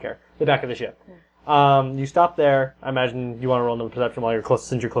 Bow? I don't care. The back of the ship. You stop there. I imagine you want to roll another perception while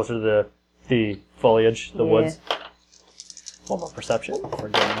since you're closer to the foliage, the woods. One more perception for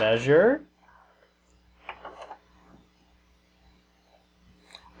good measure.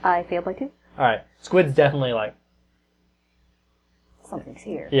 I fail by 2. Alright, Squid's definitely like, Something's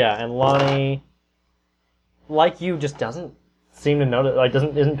here. yeah, and Lonnie, like you, just doesn't seem to notice, like,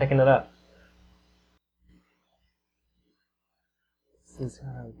 isn't picking it up. This is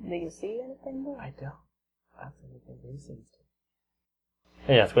Do you see anything there? I don't. I don't think anything he seems to.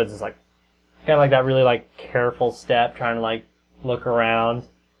 And yeah, Squid's just like, kind of like that really, like, careful step, trying to, like, look around.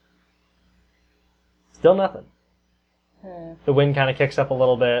 Still nothing. The wind kind of kicks up a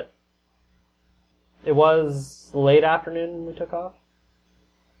little bit. It was late afternoon when we took off.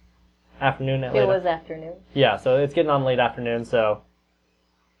 Afternoon at late. It was afternoon. Yeah, so it's getting on late afternoon, so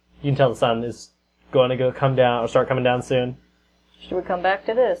you can tell the sun is going to come down or start coming down soon. Should we come back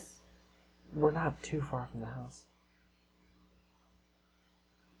to this? We're not too far from the house.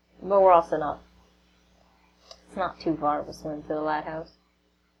 But we're also not. It's not too far of a swim to the lighthouse.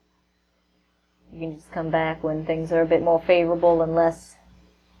 You can just come back when things are a bit more favorable and less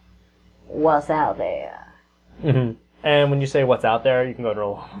what's out there. Mm-hmm. And when you say what's out there, you can go to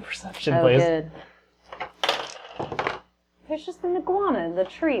roll perception, Oh, please. good. There's just an iguana in the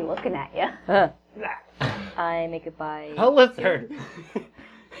tree looking at you. I make it by... A lizard!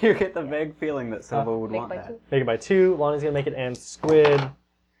 You get the vague feeling that Silva would Make want by that. 2. Make it by 2. Lonnie's gonna make it, and Squid.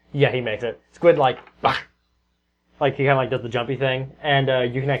 Yeah, he makes it. Squid, like he kind of like does the jumpy thing,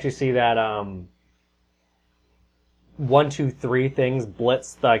 and you can actually see that 1, 2, 3 things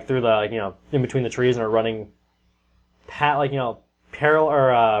blitz like through the in between the trees and are running, parallel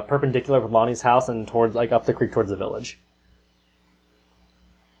or perpendicular with Lonnie's house and towards up the creek towards the village.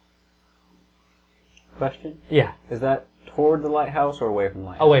 Question? Yeah, Is that toward the lighthouse or away from the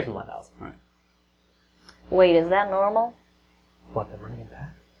lighthouse? away from the lighthouse. Right. Wait, is that normal? What, they're running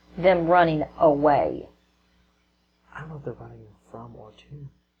back? Them running away. I don't know if they're running from or to.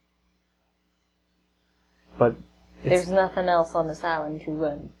 But There's nothing else on this island to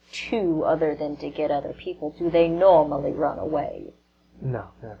run to other than to get other people. Do they normally run away? no,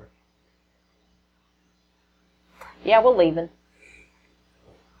 never. Yeah, we're leaving.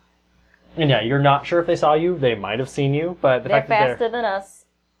 And yeah, you're not sure if they saw you. They might have seen you, but the They're fact that faster than us.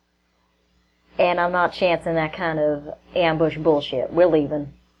 And I'm not chancing that kind of ambush bullshit. We're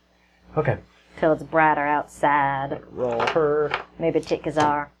leaving. Okay. Till it's brighter outside. Roll her Maybe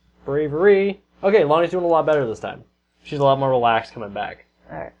Tikazar. bravery. Okay, Lonnie's doing a lot better this time. She's a lot more relaxed coming back.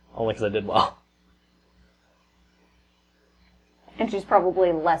 Alright. Only because I did well. And she's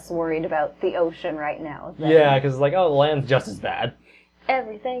probably less worried about the ocean right now. Yeah, because it's like, oh, the land's just as bad.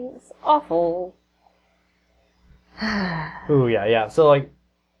 Everything's awful. Ooh, yeah. So, like,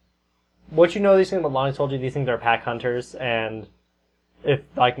 what you know these things, what Lonnie told you, these things are pack hunters, and if,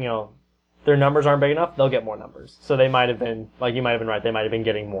 like, you know, their numbers aren't big enough, they'll get more numbers. So they might have been, like, you might have been right, they might have been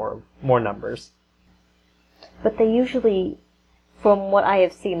getting more numbers. But they usually, from what I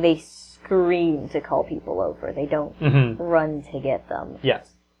have seen, they scream to call people over. They don't run to get them.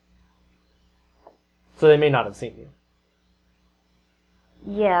 Yes. So they may not have seen you.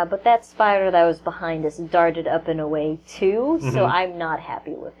 Yeah, but that spider that was behind us darted up and away too, so I'm not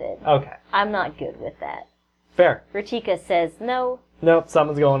happy with it. Okay. I'm not good with that. Fair. Ratika says no, Nope,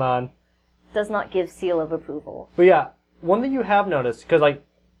 something's going on. does not give seal of approval. But yeah, one thing you have noticed, because, like,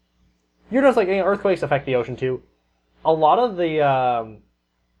 you notice, like, earthquakes affect the ocean too. A lot of the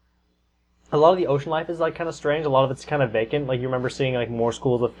ocean life is, like, kind of strange. A lot of it's kind of vacant. Like, you remember seeing, like, more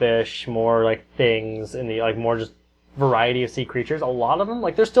schools of fish, more, like, things in the, like, more just variety of sea creatures. A lot of them,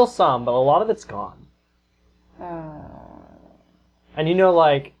 like, there's still some, but a lot of it's gone. And you know,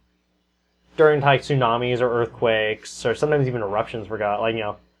 like, during, like, tsunamis or earthquakes, or sometimes even eruptions, like, you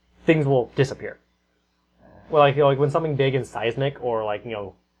know, things will disappear. Well, like, you know, like when something big and seismic, or, like, you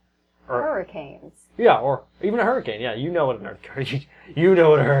know, Hurricanes. yeah, or even a hurricane. Yeah, you know what an hurricane. You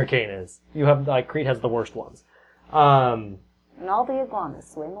know what a hurricane is. You have, like, Crete has the worst ones. And all the iguanas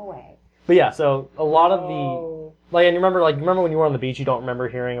swim away. But yeah, so a lot of the, like, and you remember when you were on the beach, you don't remember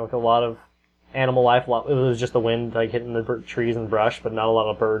hearing, like, a lot of animal life. It was just the wind, like, hitting the trees and brush, but not a lot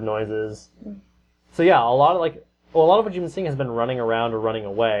of bird noises. So yeah, a lot of what you've been seeing has been running around or running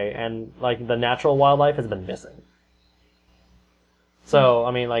away, and, like, the natural wildlife has been missing. So,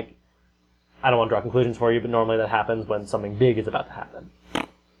 I mean, like, I don't want to draw conclusions for you, but normally that happens when something big is about to happen.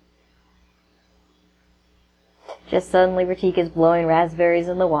 Just suddenly Ratika's blowing raspberries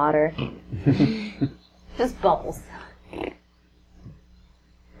in the water. Just bubbles.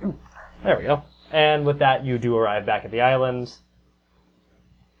 There we go. And with that, you do arrive back at the island.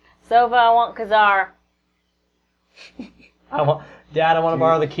 Sova, I want Kazar. Dad, I want to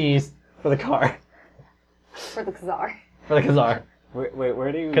borrow the keys for the car. For the Khazar. For the Khazar. Wait,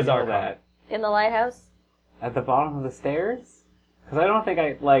 where do you Khazar know that? In the lighthouse? At the bottom of the stairs? Because I don't think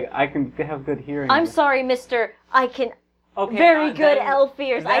I can have good hearing. I'm sorry, mister. I can... Okay, Very good, that is- elf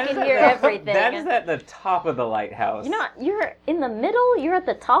ears. I that can is hear at the- everything. That is at the top of the lighthouse. You're in the middle? You're at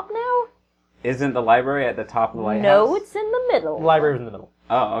the top now? Isn't the library at the top of the lighthouse? No, it's in the middle. The library was in the middle.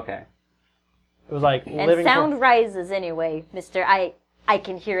 Oh, okay. It was like And living sound rises anyway, mister. I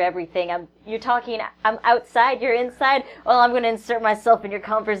can hear everything. You're talking, I'm outside, you're inside. Well, I'm going to insert myself in your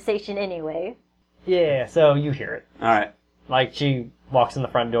conversation anyway. Yeah, so you hear it. Alright. Like, she walks in the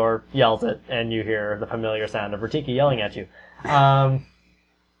front door, yells it, and you hear the familiar sound of Ratika yelling at you. Alright,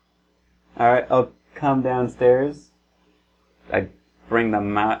 I'll come downstairs. I bring the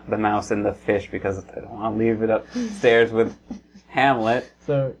mouse and the fish because I don't want to leave it upstairs with Hamlet.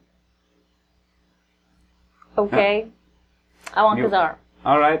 So, Okay. I want You- Kazar.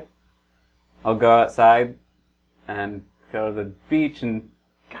 Alright. I'll go outside and go to the beach and...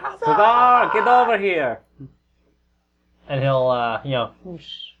 Kazar, get over here! and he'll,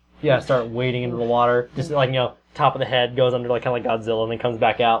 start wading into the water. Just like, top of the head, goes under like kind of like Godzilla, and then comes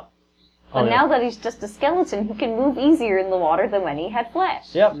back out. But now that he's just a skeleton, he can move easier in the water than when he had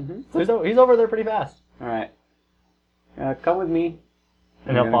flesh. Yep. So he's over there pretty fast. Alright. Come with me.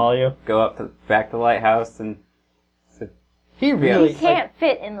 And he'll follow you. Go back to the lighthouse and... He really He can't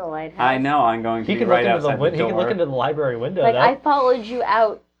fit in the lighthouse. I know, I'm going to He be can right look into outside the he door. can look into the library window. Like, though. I followed you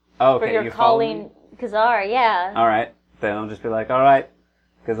out Oh, for okay, your you follow me? calling Kazar, yeah. Alright, then I'll just be like, alright,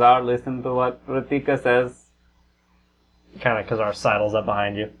 Kazar, listen to what Ratika says. Kind of Kazar sidles up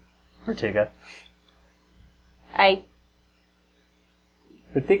behind you. Ratika.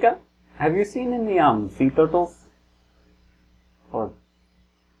 Ratika, have you seen any, sea turtles? Or,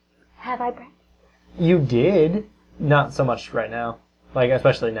 Have I, Brett? You did. Not so much right now. Like,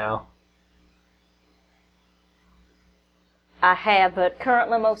 especially now. I have, but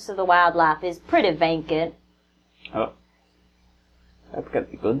currently most of the wildlife is pretty vacant. oh, that's gonna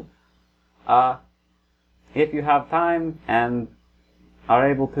be good. If you have time and are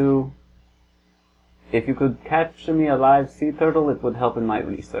able to, if you could catch me a live sea turtle, it would help in my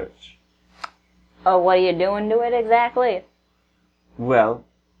research. Oh, what are you doing to it exactly? Well,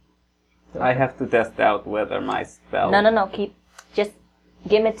 I have to test out whether my spell... No, just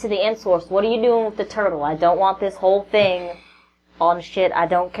give it to the end source. What are you doing with the turtle? I don't want this whole thing on shit I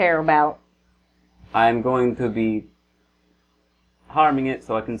don't care about. I'm going to be harming it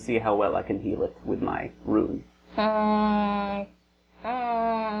so I can see how well I can heal it with my rune. Bye.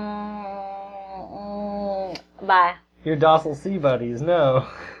 Your docile sea buddies, no.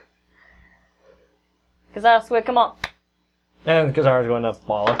 Kazara Squid, come on. And Kazara's going to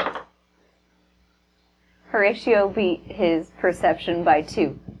swallow. Horatio beat his perception by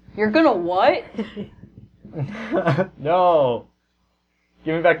 2. You're gonna what? No.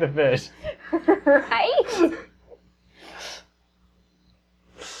 Give me back the fish. Right?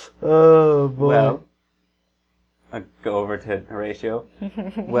 Oh, boy. Well, I go over to Horatio.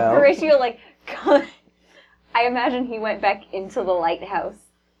 Well, Horatio, like, I imagine he went back into the lighthouse.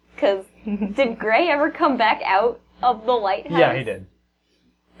 Because did Gray ever come back out of the lighthouse? Yeah, he did.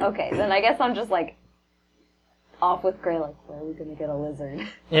 Okay, then I guess I'm just, like, off with Gray, like, where are we gonna get a lizard?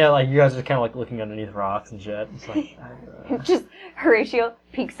 Yeah, like, you guys are kind of, like, looking underneath rocks and shit. It's like... Just, Horatio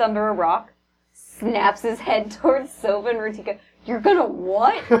peeks under a rock, snaps his head towards Sova and Rutika. You're gonna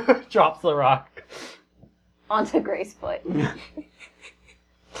what? Drops the rock. Onto Gray's foot.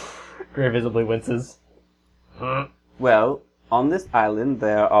 Gray visibly winces. well, on this island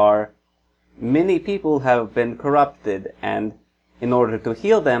there are many people have been corrupted, and in order to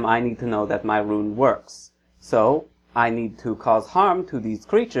heal them, I need to know that my rune works. So, I need to cause harm to these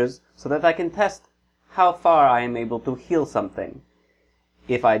creatures so that I can test how far I am able to heal something.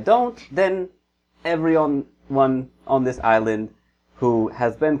 If I don't, then everyone on this island who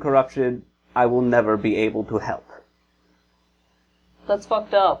has been corrupted, I will never be able to help. That's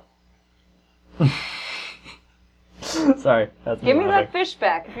fucked up. Sorry, that's Give me neurotic. that fish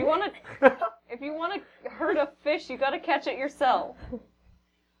back. If you wanna hurt a fish, you gotta catch it yourself.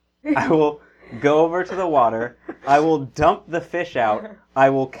 I will go over to the water, I will dump the fish out, I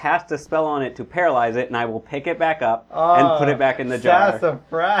will cast a spell on it to paralyze it, and I will pick it back up and put it back in the jar.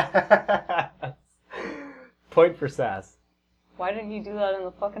 Sassafras! Point for Sass. Why didn't you do that in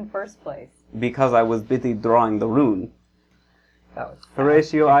the fucking first place? Because I was busy drawing the rune. That was...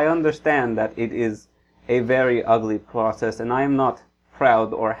 Horatio, I understand that it is a very ugly process, and I am not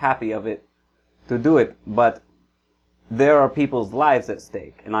proud or happy of it to do it, but there are people's lives at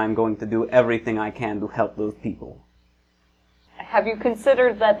stake, and I'm going to do everything I can to help those people. Have you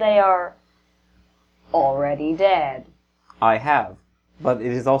considered that they are already dead? I have, but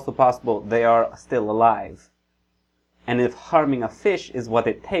it is also possible they are still alive. And if harming a fish is what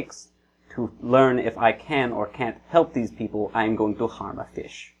it takes to learn if I can or can't help these people, I am going to harm a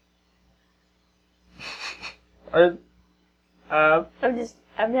fish. I'm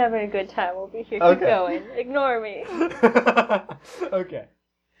having a good time over here. Okay. Keep going. Ignore me. Okay.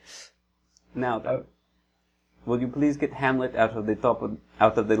 Now then, will you please get Hamlet out of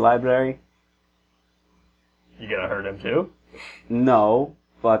the library? You gonna hurt him too? No,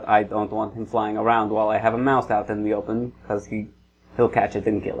 but I don't want him flying around while I have a mouse out in the open, because he'll catch it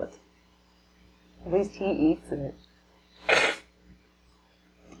and kill it. At least he eats it.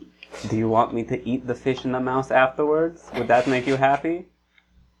 Do you want me to eat the fish and the mouse afterwards? Would that make you happy?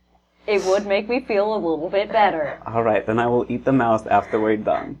 It would make me feel a little bit better. Alright, then I will eat the mouse after we're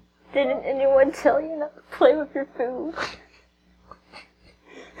done. Didn't anyone tell you not to play with your food?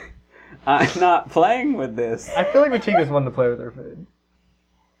 I'm not playing with this. I feel like Rutika's one to play with her food.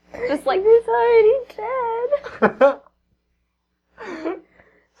 Just like, He's already dead.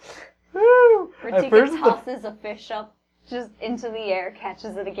 At first Ratika tosses a fish up just into the air,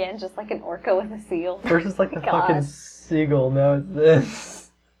 catches it again, just like an orca with a seal. First it's like the God. fucking seagull, now it's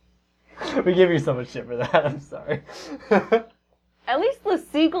this. We give you so much shit for that, I'm sorry. At least the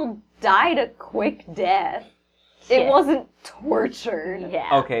seagull died a quick death. Shit. It wasn't tortured. Yeah.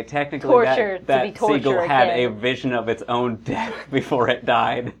 Okay, technically Torture to that be torture seagull had a again. vision of its own death before it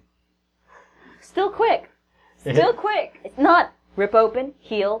died. Still quick. Still quick. It's not rip open,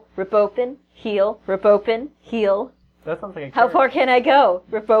 heal, rip open, heal, rip open, heal. That sounds like a How far can I go?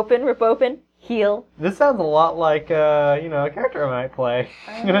 Rip open, heal. This sounds a lot like, a character I might play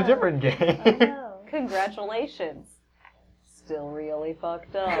in a different game. Congratulations. Still really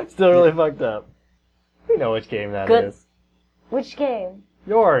fucked up. Still really fucked up. We know which game that Good. is. Which game?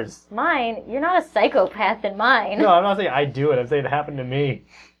 Yours. Mine? You're not a psychopath in mine. No, I'm not saying I do it. I'm saying it happened to me.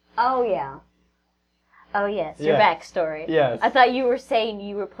 Oh, yeah. Oh, yes, your Yeah. backstory. Yes. I thought you were saying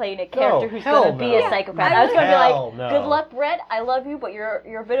you were playing a character who's hell going to be no. a psychopath. Yeah, I was going to be hell like, no. good luck, Brett. I love you, but you're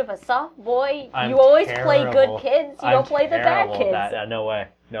a bit of a soft boy. I'm You always play terrible. good kids. You don't play the bad terrible kids. at that. No way.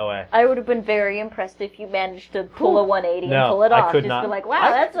 No way. I would have been very impressed if you managed to pull a 180 No, and pull it I off. could Just not. be like, wow,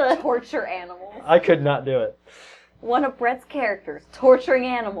 that's a... Torture animals. I could not do it. One of Brett's characters, torturing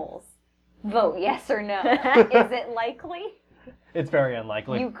animals. Vote yes or no. Is it likely? It's very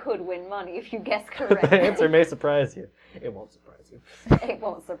unlikely. You could win money if you guess The correctly. answer may surprise you. It won't surprise you. It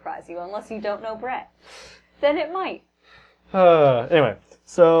won't surprise you unless you don't know Brett. Then it might. Anyway,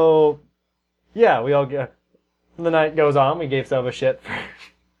 so yeah, we all get. The night goes on. We gave Sova shit for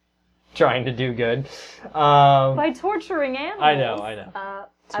trying to do good. By torturing animals. I know. I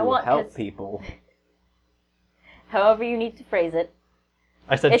To want... help 'cause people. however you need to phrase it.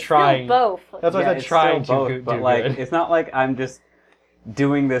 I said It's trying. still both. That's what I said. it's Trying still to both, but do like, good. it's not like I'm just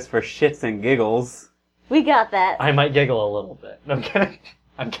doing this for shits and giggles. We got that. I might giggle a little bit. I'm kidding.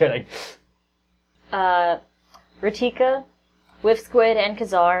 I'm kidding. Ratika, with Squid and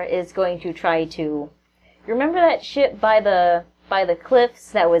Kazar, is going to try to... You remember that ship by the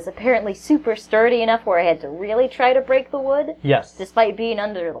cliffs that was apparently super sturdy enough where I had to really try to break the wood, Yes. despite being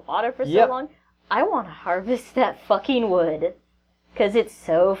under the water for so Yep. long? I want to harvest that fucking wood. Because it's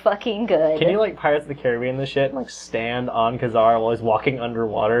so fucking good. Can you like Pirates of the Caribbean this shit and like stand on Kazar while he's walking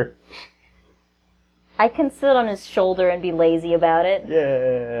underwater? I can sit on his shoulder and be lazy about it.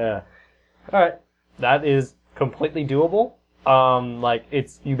 Yeah. Alright. That is completely doable. Like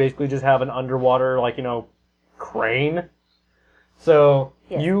it's you basically just have an underwater like, crane. So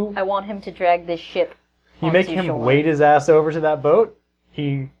Yes. you I want him to drag this ship make onto him shore. weight his ass over to that boat.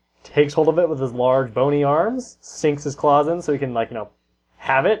 He takes hold of it with his large bony arms, sinks his claws in so he can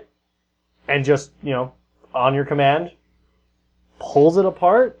have it, and just, on your command, pulls it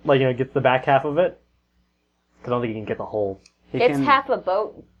apart, gets the back half of it. 'Cause I don't think he can get the whole. It's half a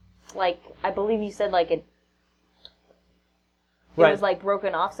boat. Like, I believe you said, it Right. was,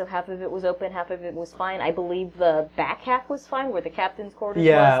 broken off, so half of it was open, half of it was fine. I believe the back half was fine, where the captain's quarters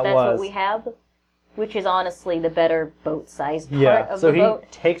Yeah, was. it That's was. what we have, which is honestly the better boat-sized part Yeah, of so the he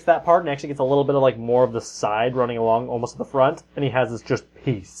boat. takes that part and actually gets a little bit of more of the side running along almost to the front, and he has this just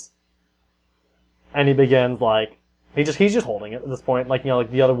piece. And he begins he's just holding it at this point.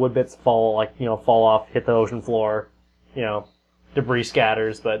 The other wood bits fall off, hit the ocean floor, debris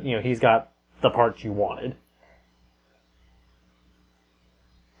scatters, but he's got the parts you wanted.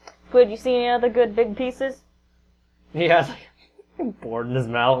 Good, you see any other good big pieces? He has a board in his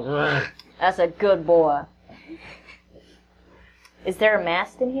mouth. That's a good boy. Is there a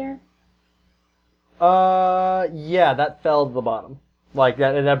mast in here? Yeah, that fell to the bottom.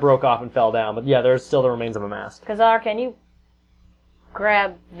 That broke off and fell down, but yeah, there's still the remains of a mast. Kazar, can you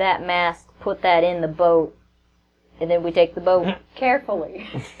grab that mast, put that in the boat, and then we take the boat Carefully.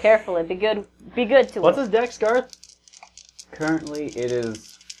 carefully. Be good to What's it. his dex, Garth? Currently, it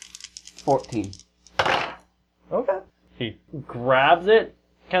is 14. Okay. He grabs it,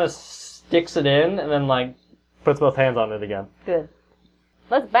 kind of sticks it in, and then puts both hands on it again. Good.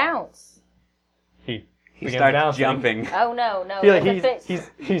 Let's bounce. He He begins starts bouncing. jumping. Oh no, no. I feel like it's a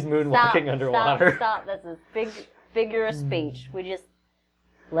he's moonwalking underwater. Stop. That's a big figure of speech.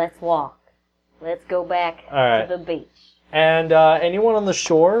 Let's walk. Let's go back All right. to the beach. And anyone on the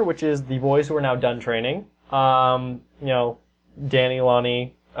shore, which is the boys who are now done training, Danny,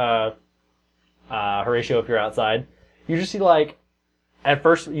 Lonnie, Horatio, if you're outside, you just see at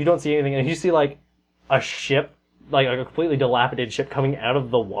first you don't see anything, and you see a ship, a completely dilapidated ship coming out of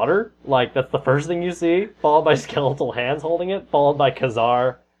the water. That's the first thing you see, followed by skeletal hands holding it, followed by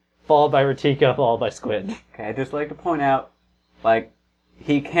Kazar, followed by Ratika, followed by Squid. Okay, I'd just like to point out,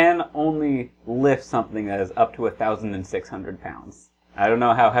 he can only lift something that is up to 1,600 pounds. I don't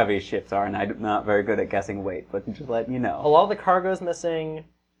know how heavy ships are, and I'm not very good at guessing weight, but just letting you A know. lot of the cargo's missing.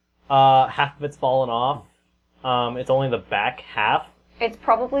 Half of it's fallen off. It's only the back half. It's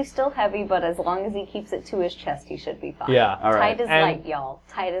probably still heavy, but as long as he keeps it to his chest, he should be fine. Yeah. All right. Tight as And- light, y'all.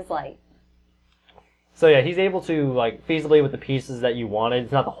 Tight as light. So yeah, he's able to feasibly with the pieces that you wanted.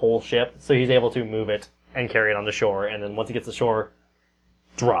 It's not the whole ship, so he's able to move it and carry it on the shore. And then once he gets to shore,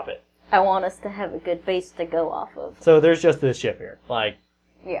 drop it. I want us to have a good base to go off of. So there's just this ship here.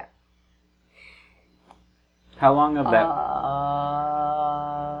 Yeah. How long of that?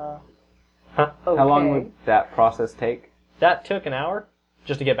 Okay. How long would that process take? That took an hour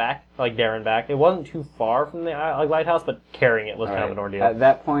just to get back, Darren back. It wasn't too far from the lighthouse, but carrying it was All kind of right. an ordeal. At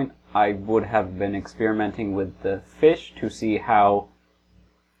that point, I would have been experimenting with the fish to see how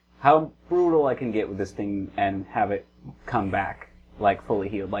brutal I can get with this thing and have it come back fully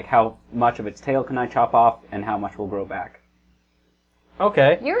healed. How much of its tail can I chop off, and how much will grow back?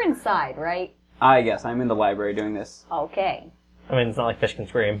 Okay. You're inside, right? Yes, I'm in the library doing this. Okay. I mean, it's not like fish can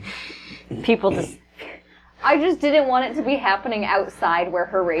scream. People just... I just didn't want it to be happening outside where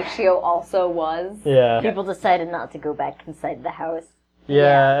Horatio also was. Yeah. People decided not to go back inside the house.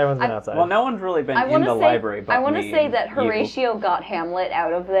 Yeah, everyone's been outside. Well, no one's really been I in want the to say, library but I want to me say and that you. Horatio got Hamlet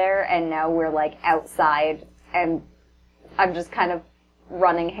out of there, and now we're like outside, and I'm just kind of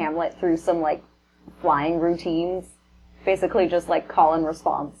running Hamlet through some like flying routines, basically just like call and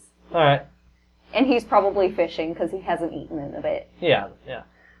response. All right. And he's probably fishing because he hasn't eaten in a bit. Yeah, yeah.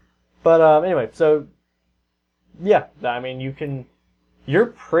 But anyway, so yeah, I mean, you're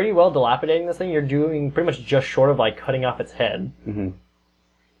pretty well dilapidating this thing. You're doing pretty much just short of like cutting off its head. Mm-hmm.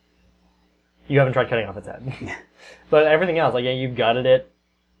 You haven't tried cutting off its head, but everything else, like, yeah, you've gutted it,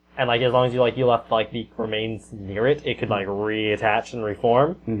 and like as long as you left like the remains near it, it could like reattach and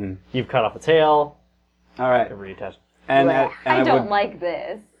reform. Mm-hmm. You've cut off a tail. All right. It could reattach. And, Blech. I don't would, like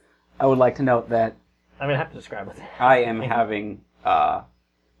this. I would like to note that I mean, I have to describe it. I am having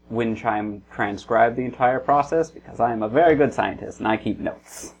Wind Chime transcribe the entire process because I am a very good scientist and I keep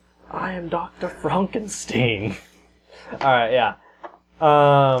notes. I am Dr. Frankenstein. All right, yeah.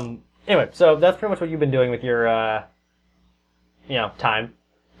 Anyway, so that's pretty much what you've been doing with your, time.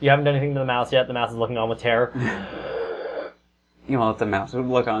 You haven't done anything to the mouse yet. The mouse is looking on with terror. You know, the mouse would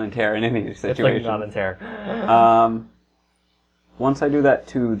look on in terror in any It's looking situation. on in terror. Once I do that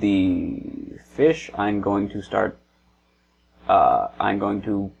to the fish, I'm going to start. I'm going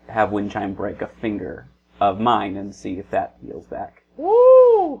to have Wind Chime break a finger of mine and see if that heals back.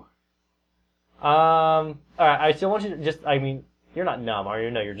 Woo! Alright, I still want you to I mean, you're not numb, are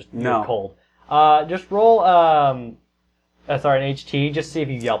you? No, you're No. cold. Just roll, an HT, just see if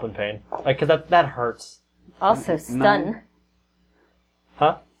you yelp in pain. Like, cause that hurts. Also, stun.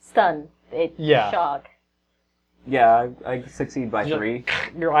 Huh? Stun. It's Yeah. shock. Yeah, I succeed by Just- 3.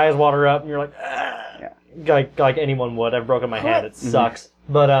 Your eyes water up, and you're like, "Ah." Yeah. Like anyone would. I've broken my hand, it sucks.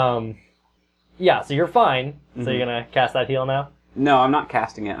 But, yeah, so you're fine. So you're gonna cast that heal now? No, I'm not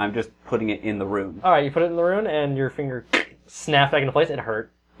casting it. I'm just putting it in the room. Alright, you put it in the rune, and your finger snapped back into place. It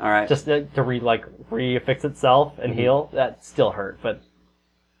hurt. All right. Just to re-fix itself and heal, that still hurt, but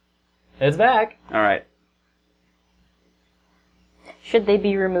it's back. All right. Should they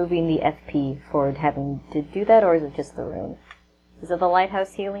be removing the FP for having to do that, or is it just the rune? Is it the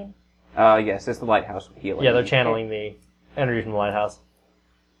lighthouse healing? Yes, it's the lighthouse healing. Yeah, they're channeling the energy from the lighthouse.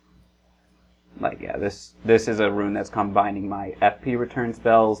 Like, yeah, this is a rune that's combining my FP return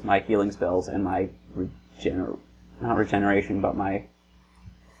spells, my healing spells, and my not regeneration, but my.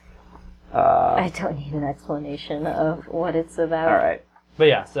 I don't need an explanation of what it's about. All right. But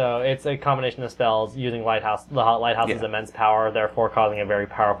yeah, so it's a combination of spells using lighthouse. The lighthouse's Yeah. immense power, therefore causing a very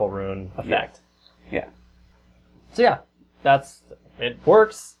powerful rune effect. Yeah. So yeah, it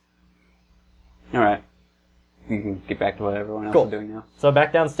works. All right. You can get back to what everyone else Cool. is doing now. So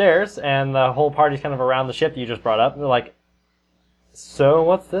back downstairs, and the whole party's kind of around the ship that you just brought up. And they're like, "So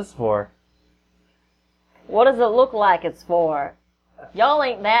what's this for?" What does it look like it's for? Y'all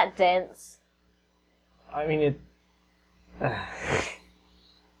ain't that dense. I mean,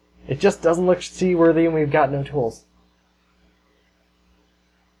 it just doesn't look seaworthy, and we've got no tools.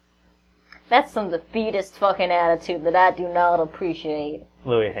 That's some defeatist fucking attitude that I do not appreciate.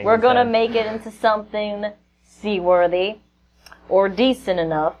 Louis hangs We're his gonna head. make it into something seaworthy or decent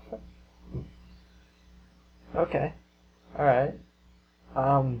enough. Okay. Alright.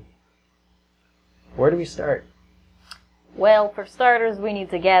 Where do we start? Well, for starters, we need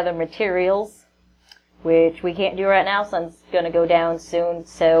to gather materials, which we can't do right now. Sun's gonna go down soon,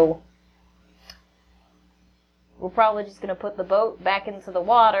 so we're probably just gonna put the boat back into the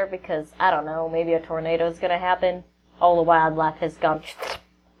water because, I don't know, maybe a tornado's gonna happen. All the wildlife has gone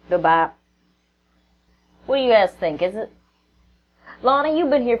goodbye. What do you guys think? Is it... Lonnie,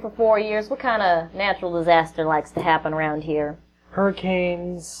 you've been here for 4 years. What kind of natural disaster likes to happen around here?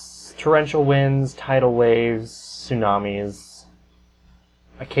 Hurricanes, torrential winds, tidal waves, tsunamis,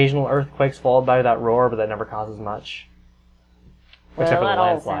 occasional earthquakes followed by that roar, but that never causes much. Except for the that all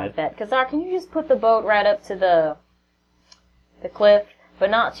landslide. sounds bad. Kazar, can you just put the boat right up to the cliff, but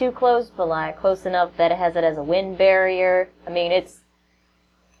not too close, but like close enough that it has it as a wind barrier? I mean,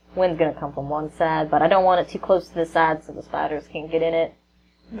 wind's gonna come from one side, but I don't want it too close to the side so the spiders can't get in it.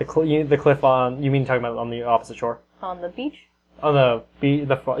 The cliff on, you mean talking about on the opposite shore? On the beach? On the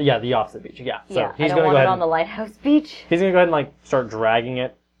opposite beach, yeah. So Yeah, I he's don't gonna want go it ahead on the lighthouse beach. He's gonna go ahead and like start dragging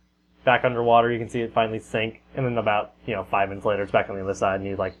it back underwater. You can see it finally sink, and then about 5 minutes later, it's back on the other side, and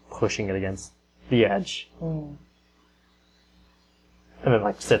he's like pushing it against the edge, and then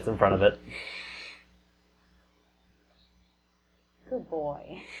like sits in front of it. Good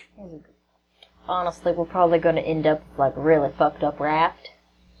boy. Honestly, we're probably gonna end up with like a really fucked up raft.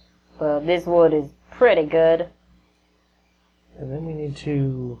 But this wood is pretty good. And then we need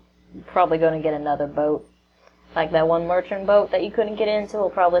to... Probably going to get another boat. Like that one merchant boat that you couldn't get into, we'll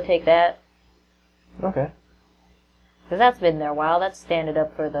probably take that. Okay. Because that's been there a while. That's standing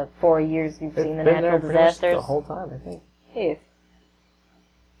up for the 4 years you've seen the Been natural there pretty much disasters. the whole time, I think. Yeah.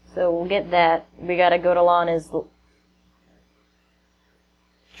 So we'll get that. We gotta go to Lana's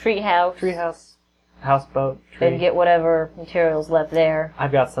treehouse. Treehouse, houseboat, tree. And get whatever materials left there.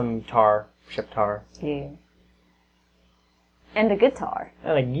 I've got some tar, ship tar, Yeah. And a guitar.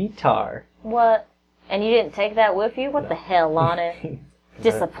 and a guitar. What? And you didn't take that with you? What the hell, Lana?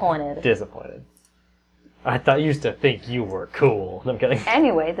 Disappointed. Disappointed. I thought you used to think you were cool. I'm kidding.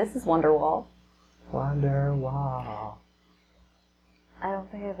 Anyway, this is Wonderwall. Wonderwall. I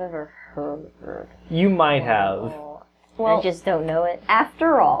don't think I've ever heard. You might have. Well, I just don't know it.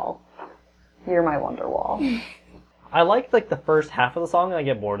 after all, you're my Wonderwall. I like the first half of the song, and I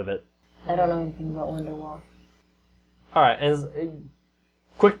get bored of it. I don't know anything about Wonderwall. All right,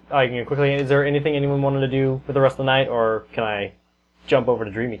 quickly. Is there anything anyone wanted to do for the rest of the night, or can I jump over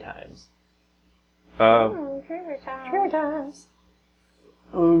to Dreamy Times? Dreamy times.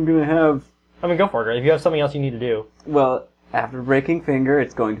 I'm gonna have... I mean, go for it. If you have something else you need to do. Well, after breaking finger,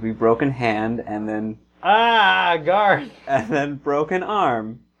 it's going to be broken hand, and then Garth. broken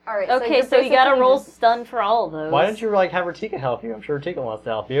arm. All right. Okay, so you gotta roll stun for all of those. Why don't you have Ratika help you? I'm sure Ratika wants to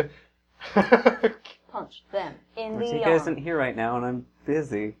help you. punch them in the Ratika arm. isn't here right now, and I'm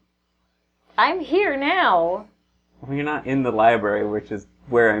busy. I'm here now. Well, you're not in the library, which is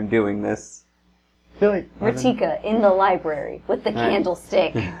where I'm doing this. Billy. Ratika in the library with the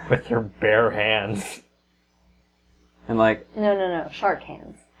candlestick. With your bare hands. And like, No. Shark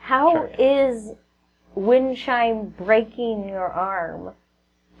hands. How Sure, is Windchime breaking your arm?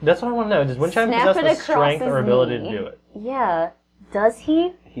 That's what I want to know. Does Windchime Snap possess it the across strength or his ability knee. to do it? Yeah. Does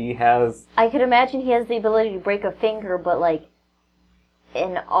he? he has... I could imagine he has the ability to break a finger, but like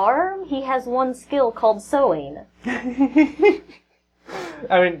an arm? He has one skill called sewing.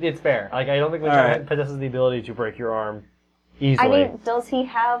 I mean, it's fair. I don't think Windchime Alright. possesses the ability to break your arm easily. I mean, does he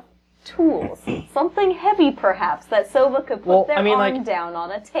have tools? Something heavy, perhaps, that Sova could put Well, their I mean, arm like, down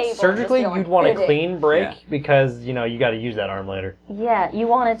on a table. surgically, and just you'd want a hit it. clean break Yeah. because, you got to use that arm later. Yeah, you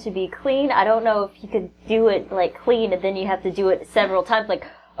want it to be clean. I don't know if you could do it like clean and then you have to do it several times. Like,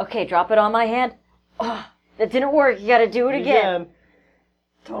 okay, drop it on my hand. Oh, that didn't work. You gotta do it again.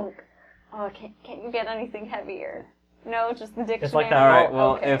 Don't. Oh, can't you get anything heavier? No, just the dictionary. It's like that. Alright,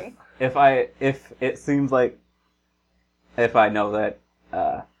 well, okay. if it seems like... If I know that, You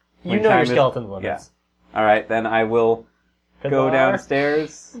know your Windchime is- skeleton limits. Alright, then I will go Kazar.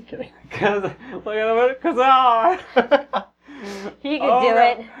 downstairs. I'm kidding. Cause, look at the Kazar! You could Oh, do no.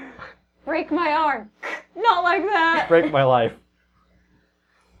 it. Break my arm. Not like that. Break my life.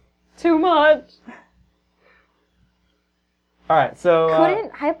 Too much. Alright, so...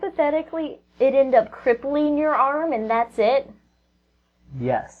 Couldn't, hypothetically, it end up crippling your arm and that's it?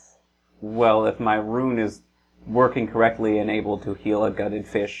 yes. Well, if my rune is working correctly and able to heal a gutted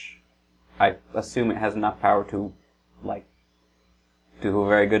fish, I assume it has enough power to, do a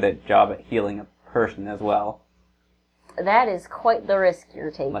very good job at healing a person as well. That is quite the risk you're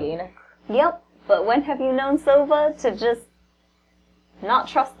taking. Yep, but when have you known Sova to just not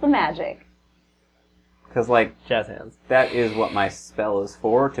trust the magic? Because, Jazz hands. that is what my spell is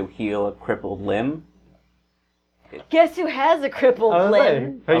for, to heal a crippled limb. Guess who has a crippled I was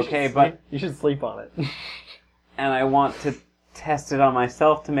limb? saying, Okay, but- you should sleep on it. And I want to test it on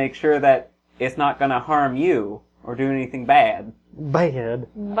myself to make sure that it's not going to harm you or do anything bad. Bad.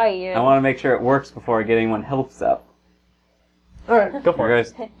 Bye. I want to make sure it works before I get anyone helps up. Alright, go for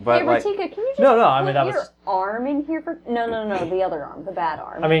it. But, Hey, like, Ratika, can you just No, I mean, put that was- your arm in here for... No, the other arm, the bad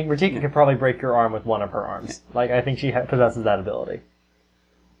arm. I mean, Ratika could probably break your arm with one of her arms. I think she possesses that ability.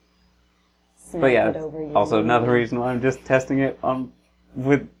 Smack but yeah, it over your also knee. another reason why I'm just testing it on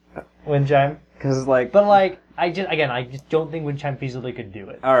with, Windchime. because But I just don't think Windchime feasibly could do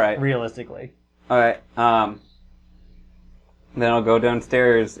it. Alright. Realistically. Alright, then I'll go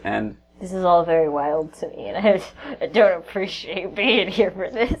downstairs and, This is all very wild to me, and I don't appreciate being here for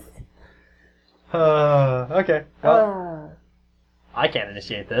this. Okay. Well, I can't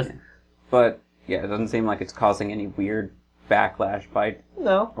initiate this. but yeah, it doesn't seem like it's causing any weird backlash by,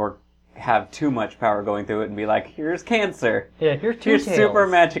 No. or have too much power going through it and be like, here's cancer. Yeah, here's two Here's tails. super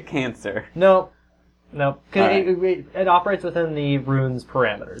magic cancer. No. 'Cause Alright. it operates within the rune's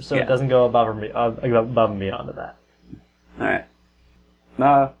parameters, so Yeah. it doesn't go above and beyond of that. Alright.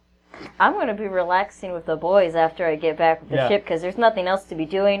 I'm gonna be relaxing with the boys after I get back with the Yeah. ship, because there's nothing else to be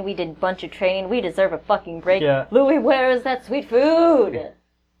doing. We did a bunch of training. We deserve a fucking break. Yeah. Louis, where is that sweet food?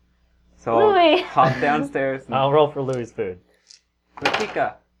 So I'll Louis. hop downstairs. And, I'll roll for Louis' food.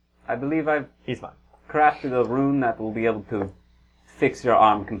 Ratika, I believe I've He's fine. crafted a rune that will be able to fix your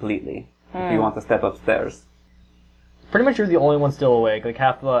arm completely if you want to step upstairs. Pretty much you're the only one still awake. Like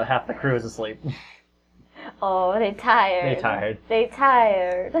half the crew is asleep. Oh, they tired. They tired. They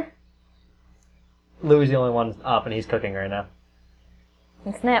tired. Louis is the only one up, and he's cooking right now.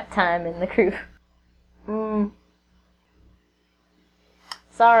 It's nap time in the crew.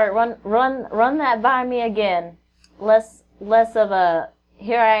 Sorry, run that by me again. Less of a,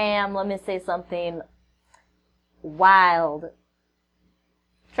 here I am, let me say something wild.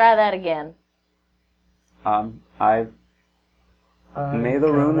 Try that again. I've made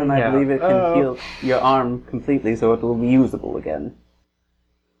a rune, and I believe it can heal your arm completely, so it will be usable again.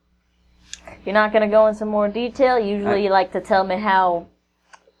 You're not gonna go into more detail? Usually you like to tell me how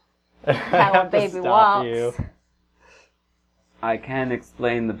a baby walks. You. I can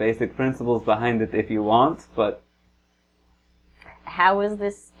explain the basic principles behind it if you want, but How is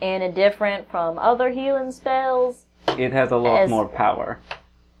this any different from other healing spells? it has a lot more power.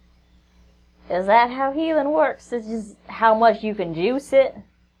 Is that how healing works? It's just how much you can juice it?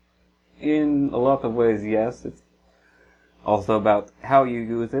 In a lot of ways, yes. It's also about how you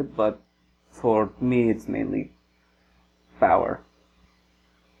use it, but for me, it's mainly power.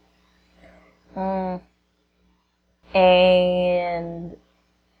 And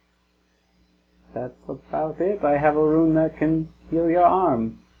That's about it. I have a rune that can heal your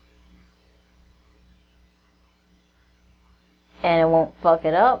arm. it won't fuck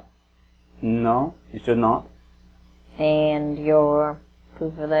it up? No, it should not. And your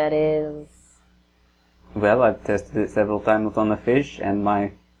proof of that is... Well, I've tested it several times on a fish and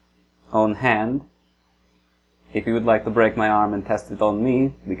my own hand. If you would like to break my arm and test it on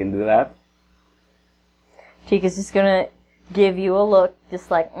me, we can do that. Chica's just gonna give you a look, just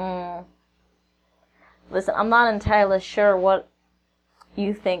like, Listen, I'm not entirely sure what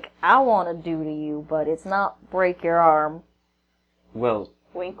you think I want to do to you, but it's not break your arm. Well,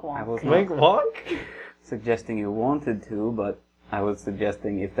 Wink I wonk. was Wink not wonk? suggesting you wanted to, but I was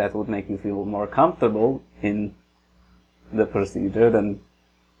suggesting if that would make you feel more comfortable in the procedure, then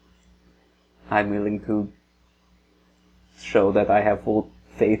I'm willing to show that I have full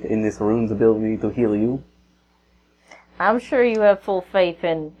faith in this rune's ability to heal you. I'm sure you have full faith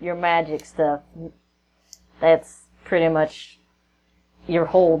in your magic stuff. That's pretty much your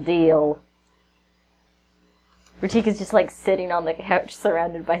whole deal. Ratika's just like sitting on the couch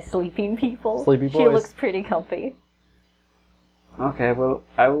surrounded by sleeping people. Sleepy She boys. looks pretty comfy. Okay, well,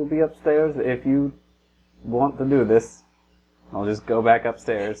 I will be upstairs if you want to do this. I'll just go back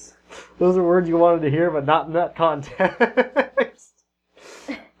upstairs. Those are words you wanted to hear, but not in that context.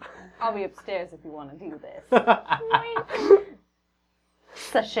 I'll be upstairs if you want to do this.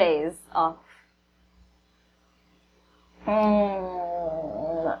 Sachets off.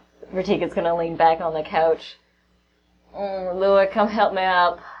 Ratika's gonna lean back on the couch. Lua, come help me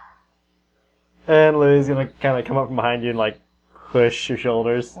up. And Louis is gonna kind of come up from behind you and like push your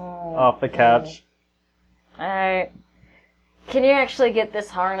shoulders off the couch. Alright. Can you actually get this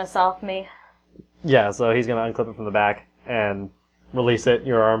harness off me? Yeah, so he's gonna unclip it from the back and release it.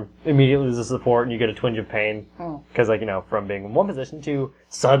 Your arm immediately loses support, and you get a twinge of pain because, like, you know, from being in one position to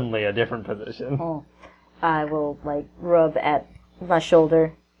suddenly a different position. I will, like, rub at my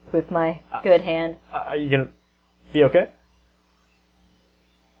shoulder with my good hand. Are you gonna be okay?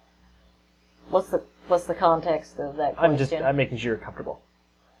 What's the context of that question? I'm making sure you're comfortable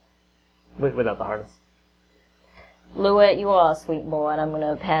without the harness. Louette, you are a sweet boy, and I'm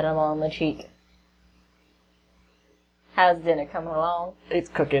gonna pat him on the cheek. How's dinner coming along? It's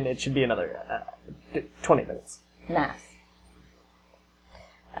cooking. It should be another 20 minutes. Nice.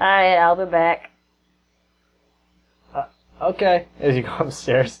 Alright, I'll be back. Okay. As you go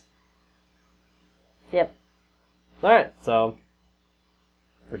upstairs. Yep. Alright, so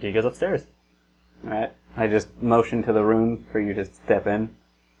Ricky goes upstairs. Alright, I just motion to the room for you to step in.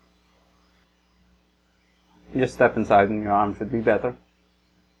 You just step inside and your arm should be better.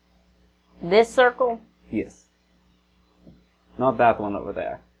 This circle? Yes. Not that one over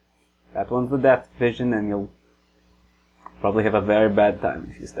there. That one's the depth vision, and you'll probably have a very bad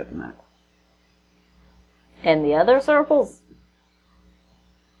time if you step in that. And the other circles?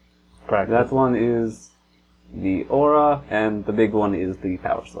 Correct. That one is the aura, and the big one is the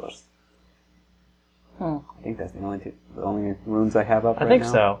power source. I think that's the only runes I have up I right think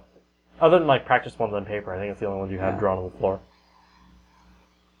now. so. Other than like practice ones on paper, I think it's the only ones you have Yeah. drawn on the floor.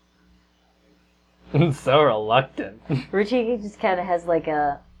 So reluctant. Ruchiki just kind of has like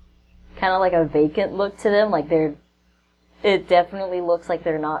a vacant look to them, like they're it definitely looks like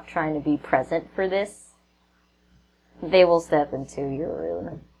they're not trying to be present for this, they will step into your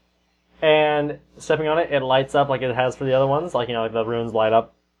rune. And stepping on it, it lights up like it has for the other ones. Like, like the runes light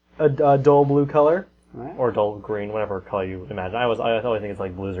up a dull blue color. Alright. Or dull green, whatever color you imagine. I always think it's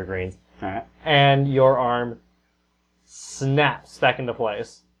like blues or greens. Alright. And your arm snaps back into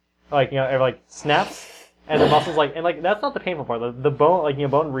place. Like, it like snaps, and the muscles that's not the painful part. The bone,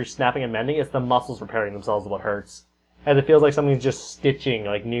 bone snapping and mending, it's the muscles repairing themselves what hurts. And it feels like something's just stitching,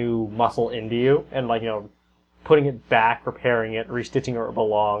 new muscle into you, and, putting it back, repairing it, restitching where it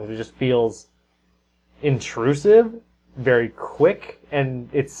belongs. It just feels intrusive, very quick, and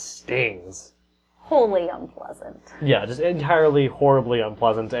it stings. Wholly unpleasant. Yeah, just entirely horribly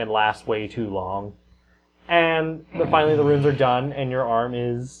unpleasant and lasts way too long. And finally the runes are done, and your arm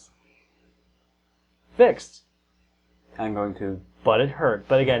is fixed. I'm going to But it hurt.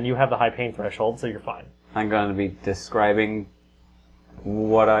 But again, you have the high pain threshold, so you're fine. I'm going to be describing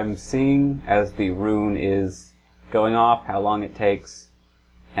what I'm seeing as the rune is going off, how long it takes,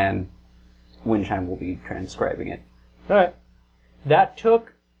 and Windchime will be transcribing it. Alright. That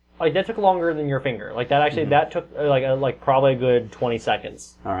took longer than your finger. That took probably a good 20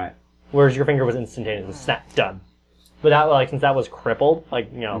 seconds. Alright. Whereas your finger was instantaneous. It was snap, done. But that, since that was crippled,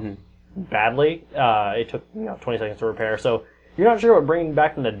 badly, it took, 20 seconds to repair. So you're not sure what bringing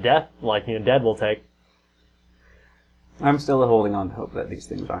back from the dead will take. I'm still holding on to hope that these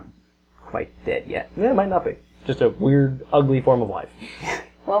things aren't quite dead yet. Yeah, it might not be. Just a weird, ugly form of life.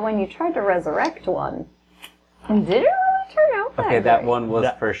 Well, when you tried to resurrect one, did it really turn out that Okay, that great? one was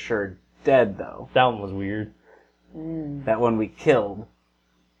for sure dead, though. That one was weird. That one we killed.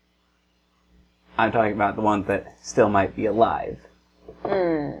 I'm talking about the one that still might be alive.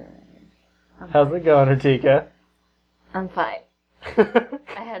 How's it going, Ratika? I'm fine.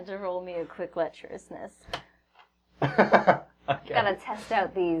 I had to roll me a quick lecherousness. Okay. Gotta test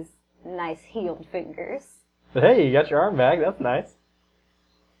out these nice healed fingers. But hey, you got your arm back. That's nice.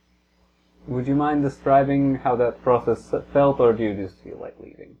 Would you mind describing how that process felt, or do you just feel like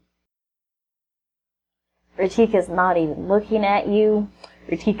leaving? Ratika's not even looking at you.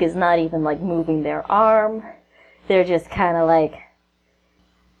 Ratika's not even, moving their arm. They're just kind of,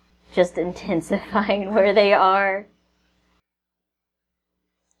 just intensifying where they are.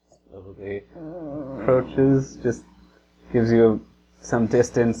 Slowly approaches, just gives you some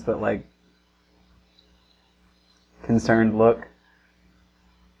distance, but, concerned look.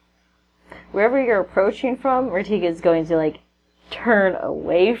 Wherever you're approaching from, Ratika's going to, turn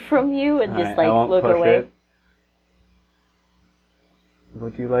away from you and just, Alright, I won't look push away. it.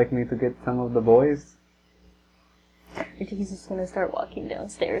 Would you like me to get some of the boys? Ratika's just going to start walking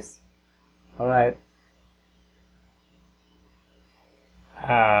downstairs. Alright.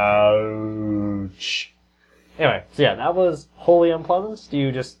 Ouch. Anyway, so yeah, that was wholly unpleasant. Do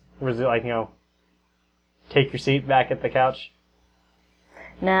you just, take your seat back at the couch?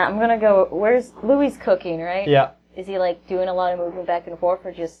 Nah, I'm going to go... Where's... Louis cooking, right? Yeah. Is he, doing a lot of movement back and forth,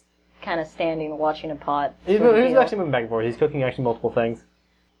 or just kind of standing and watching a pot? He's sort of deal? actually moving back and forth. He's cooking actually multiple things.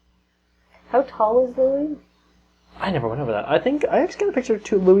 How tall is Louis? I never went over that. I actually got a picture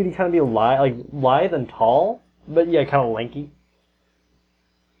of Louis to kind of be lithe and tall, but yeah, kind of lanky.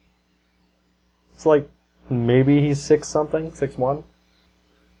 It's maybe he's 6-something, 6'1".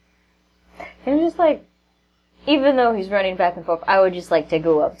 And just even though he's running back and forth, I would just like to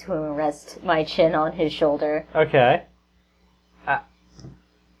go up to him and rest my chin on his shoulder. Okay.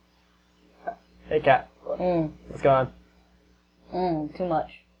 Hey, cat. What's going on? Too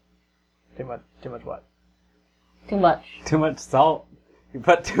much. Too much what? Too much. Too much salt. You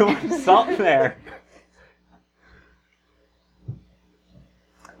put too much salt there.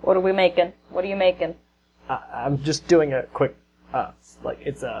 What are we making? What are you making? I'm just doing a quick,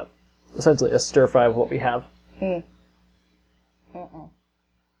 it's essentially a stir fry of what we have. Well,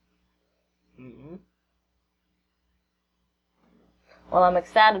 I'm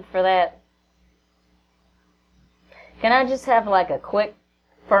excited for that. Can I just have a quick,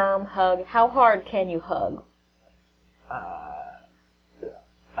 firm hug? How hard can you hug?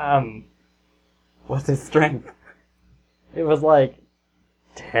 What's his strength? It was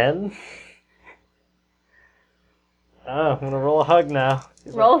 10? Oh, I'm gonna roll a hug now.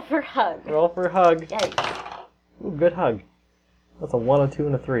 Roll for hug. Roll for a hug. Yikes. Ooh, good hug. That's a 1, a 2,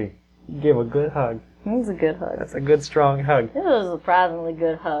 and a 3. You gave a good hug. That's a good hug. That's a good, strong hug. This was a surprisingly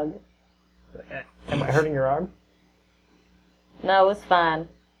good hug. Am I hurting your arm? No, it's fine.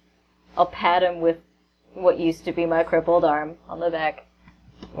 I'll pat him with what used to be my crippled arm on the back.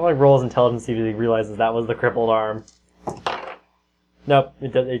 I'll roll his intelligence see if he realizes that was the crippled arm. Nope,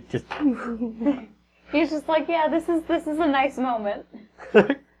 it just... He's just like, yeah, this is a nice moment.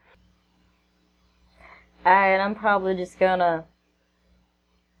 And I'm probably just gonna,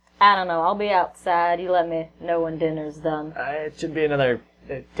 I don't know, I'll be outside. You let me know when dinner's done. It should be another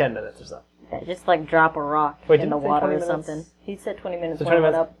 10 minutes or so. Yeah, just like drop a rock Wait, in didn't the he say water 20 or minutes? something. He said 20 minutes So when 20 I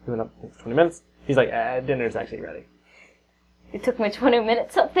went minutes. up. He went up. It's 20 minutes. He's like, dinner's actually ready. It took me 20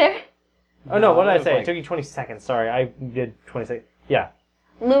 minutes up there. Oh no, what did it I was say? like- It took you 20 seconds. Sorry, I did 20 seconds. Yeah.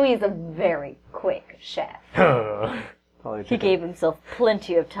 Louis is a very quick chef. Probably He took gave himself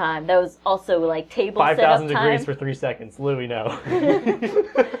plenty of time. That was also like table 5,000 setup degrees time. for 3 seconds. Louis, no.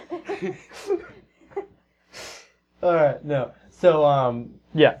 Alright, no. So,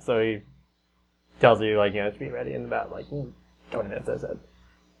 yeah, so he tells you, like, to be ready in about, 20 minutes, I said.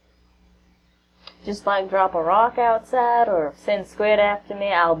 Just like drop a rock outside or send Squid after me,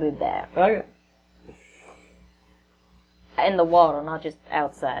 I'll be there. Okay. In the water, not just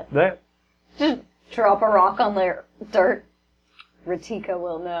outside. There. Just drop a rock on their dirt. Ratika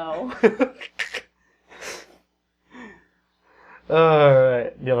will know.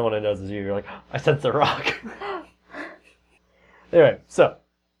 Alright. The only one who knows is you. You're like, I sense a rock. Anyway, so,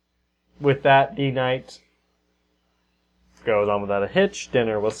 with that, the night goes on without a hitch.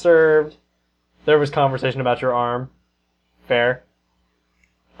 Dinner was served. There was conversation about your arm. Fair.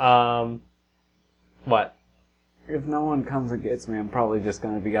 What? If no one comes and gets me, I'm probably just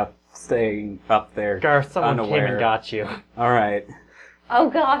gonna be staying up there. Garth, someone unaware. came and got you. Alright. Oh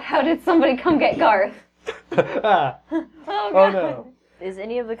god, how did somebody come get Garth? Ah, Oh oh god. no. Is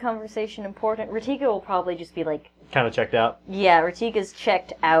any of the conversation important? Ratika will probably just be like, Kind of checked out. yeah, Ratika's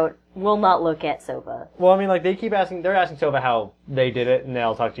checked out, will not look at Sova. Well, I mean, they keep asking, they're asking Sova how they did it, and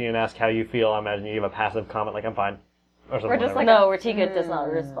they'll talk to you and ask how you feel. I imagine you give a passive comment like, I'm fine. Or something. Or just whatever. like No, Ratika does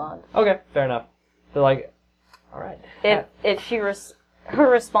not respond. Okay, fair enough. They're like, alright. If she her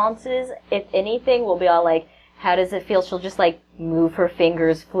responses, if anything, will be all like, how does it feel? She'll just like move her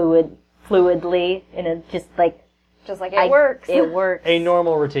fingers fluidly, and it just like Just like it works. It works. A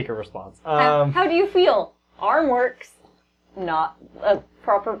normal Ratika response. How do you feel? Arm works. Not a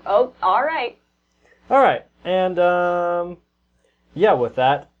proper. Oh, all right. Alright, and, yeah, with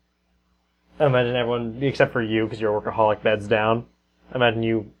that, I imagine everyone, except for you, because you're a workaholic, beds down. I imagine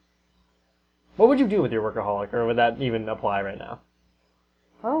you... What would you do with your workaholic, or would that even apply right now?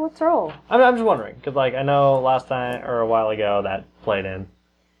 Well, let's roll. I'm just wondering, because, I know last time, or a while ago, that played in.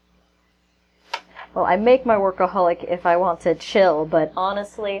 Well, I make my workaholic if I want to chill, but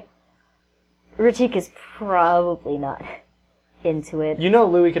honestly, Ratika's probably not into it. You know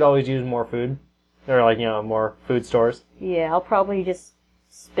Louis could always use more food, or, more food stores. Yeah, I'll probably just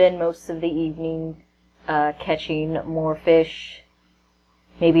spend most of the evening catching more fish,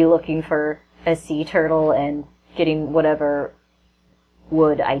 maybe looking for a sea turtle and getting whatever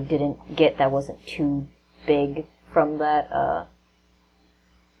wood I didn't get that wasn't too big from that,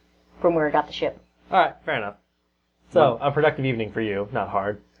 from where I got the ship. Alright, fair enough. So, a productive evening for you, not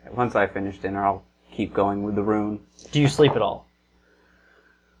hard. Once I finish dinner, I'll keep going with the rune. Do you sleep at all?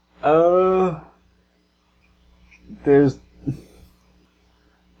 There's...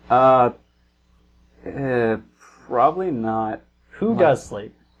 probably not. Who does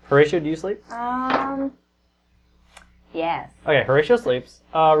sleep? Horatio, do you sleep? Yes. Okay, Horatio sleeps.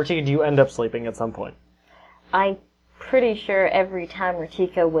 Ratika, do you end up sleeping at some point? I'm pretty sure every time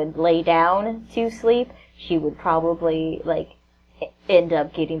Ratika would lay down to sleep, she would probably, end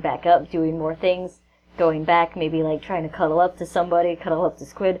up getting back up, doing more things, going back, maybe, trying to cuddle up to somebody, cuddle up to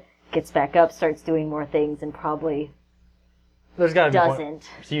Squid, gets back up, starts doing more things, and probably There's gotta be a point. doesn't.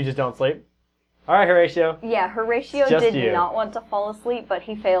 So you just don't sleep? Alright, Horatio. Yeah, Horatio Just did you. not want to fall asleep, but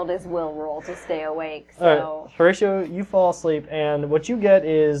he failed his will roll to stay awake, so... Alright, Horatio, you fall asleep, and what you get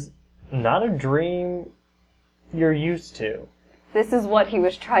is not a dream you're used to. This is what he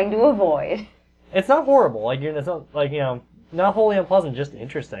was trying to avoid. It's not horrible. It's not, not wholly unpleasant, just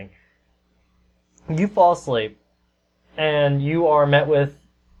interesting. You fall asleep, and you are met with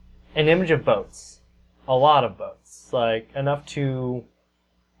an image of boats. A lot of boats. Enough to,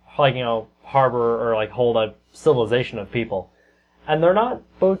 harbor or, hold a civilization of people. And they're not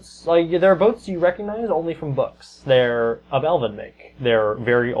boats, they're boats you recognize only from books. They're of elven make. They're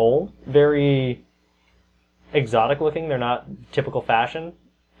very old, very exotic looking. They're not typical fashion.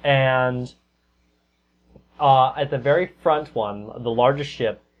 And at the very front one, the largest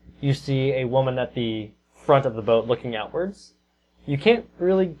ship, you see a woman at the front of the boat looking outwards. You can't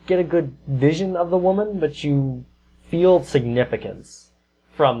really get a good vision of the woman, but you feel significance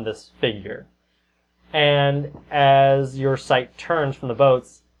from this figure. And as your sight turns from the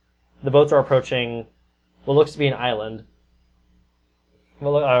boats are approaching what looks to be an island.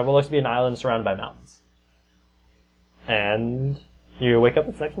 What looks to be an island surrounded by mountains. And you wake up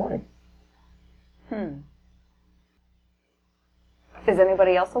the next morning. Is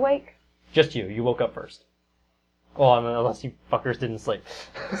anybody else awake? Just you. You woke up first. Well, I mean, unless you fuckers didn't sleep.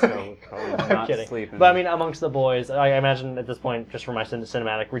 So probably I'm not kidding. sleeping. But I mean, amongst the boys, I imagine at this point, just for my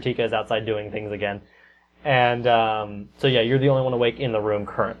cinematic, Ratika is outside doing things again. And so yeah, you're the only one awake in the room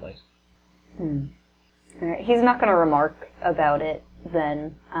currently. Alright, he's not going to remark about it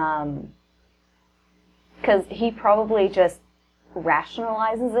then, because he probably just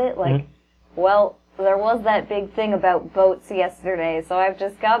rationalizes it, like, well, there was that big thing about boats yesterday, so I've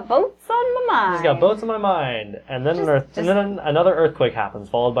just got boats on my mind. He's got boats in my mind, and then another earthquake happens,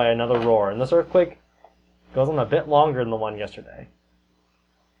 followed by another roar, and this earthquake goes on a bit longer than the one yesterday.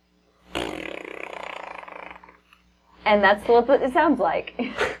 And that's what it sounds like.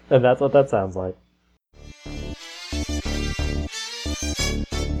 And that's what that sounds like.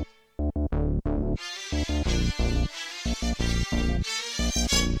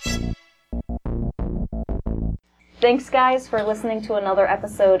 Thanks, guys, for listening to another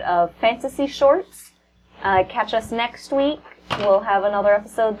episode of Fantasy Shorts. Catch us next week. We'll have another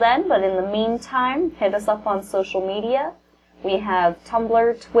episode then, but in the meantime, hit us up on social media. We have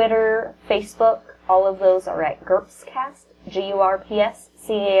Tumblr, Twitter, Facebook. All of those are at GURPScast, GURPSCAST.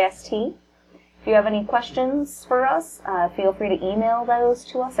 If you have any questions for us, feel free to email those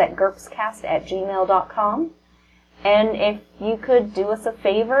to us at GURPScast@gmail.com. And if you could do us a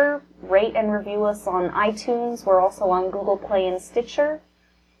favor, rate and review us on iTunes. We're also on Google Play and Stitcher.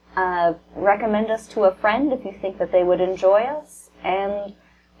 Recommend us to a friend if you think that they would enjoy us. And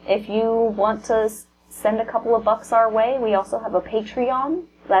if you want to send a couple of bucks our way, we also have a Patreon.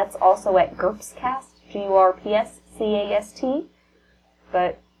 That's also at GURPScast, GURPSCAST.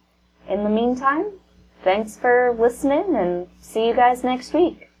 But in the meantime, thanks for listening, and see you guys next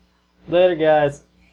week. Later, guys.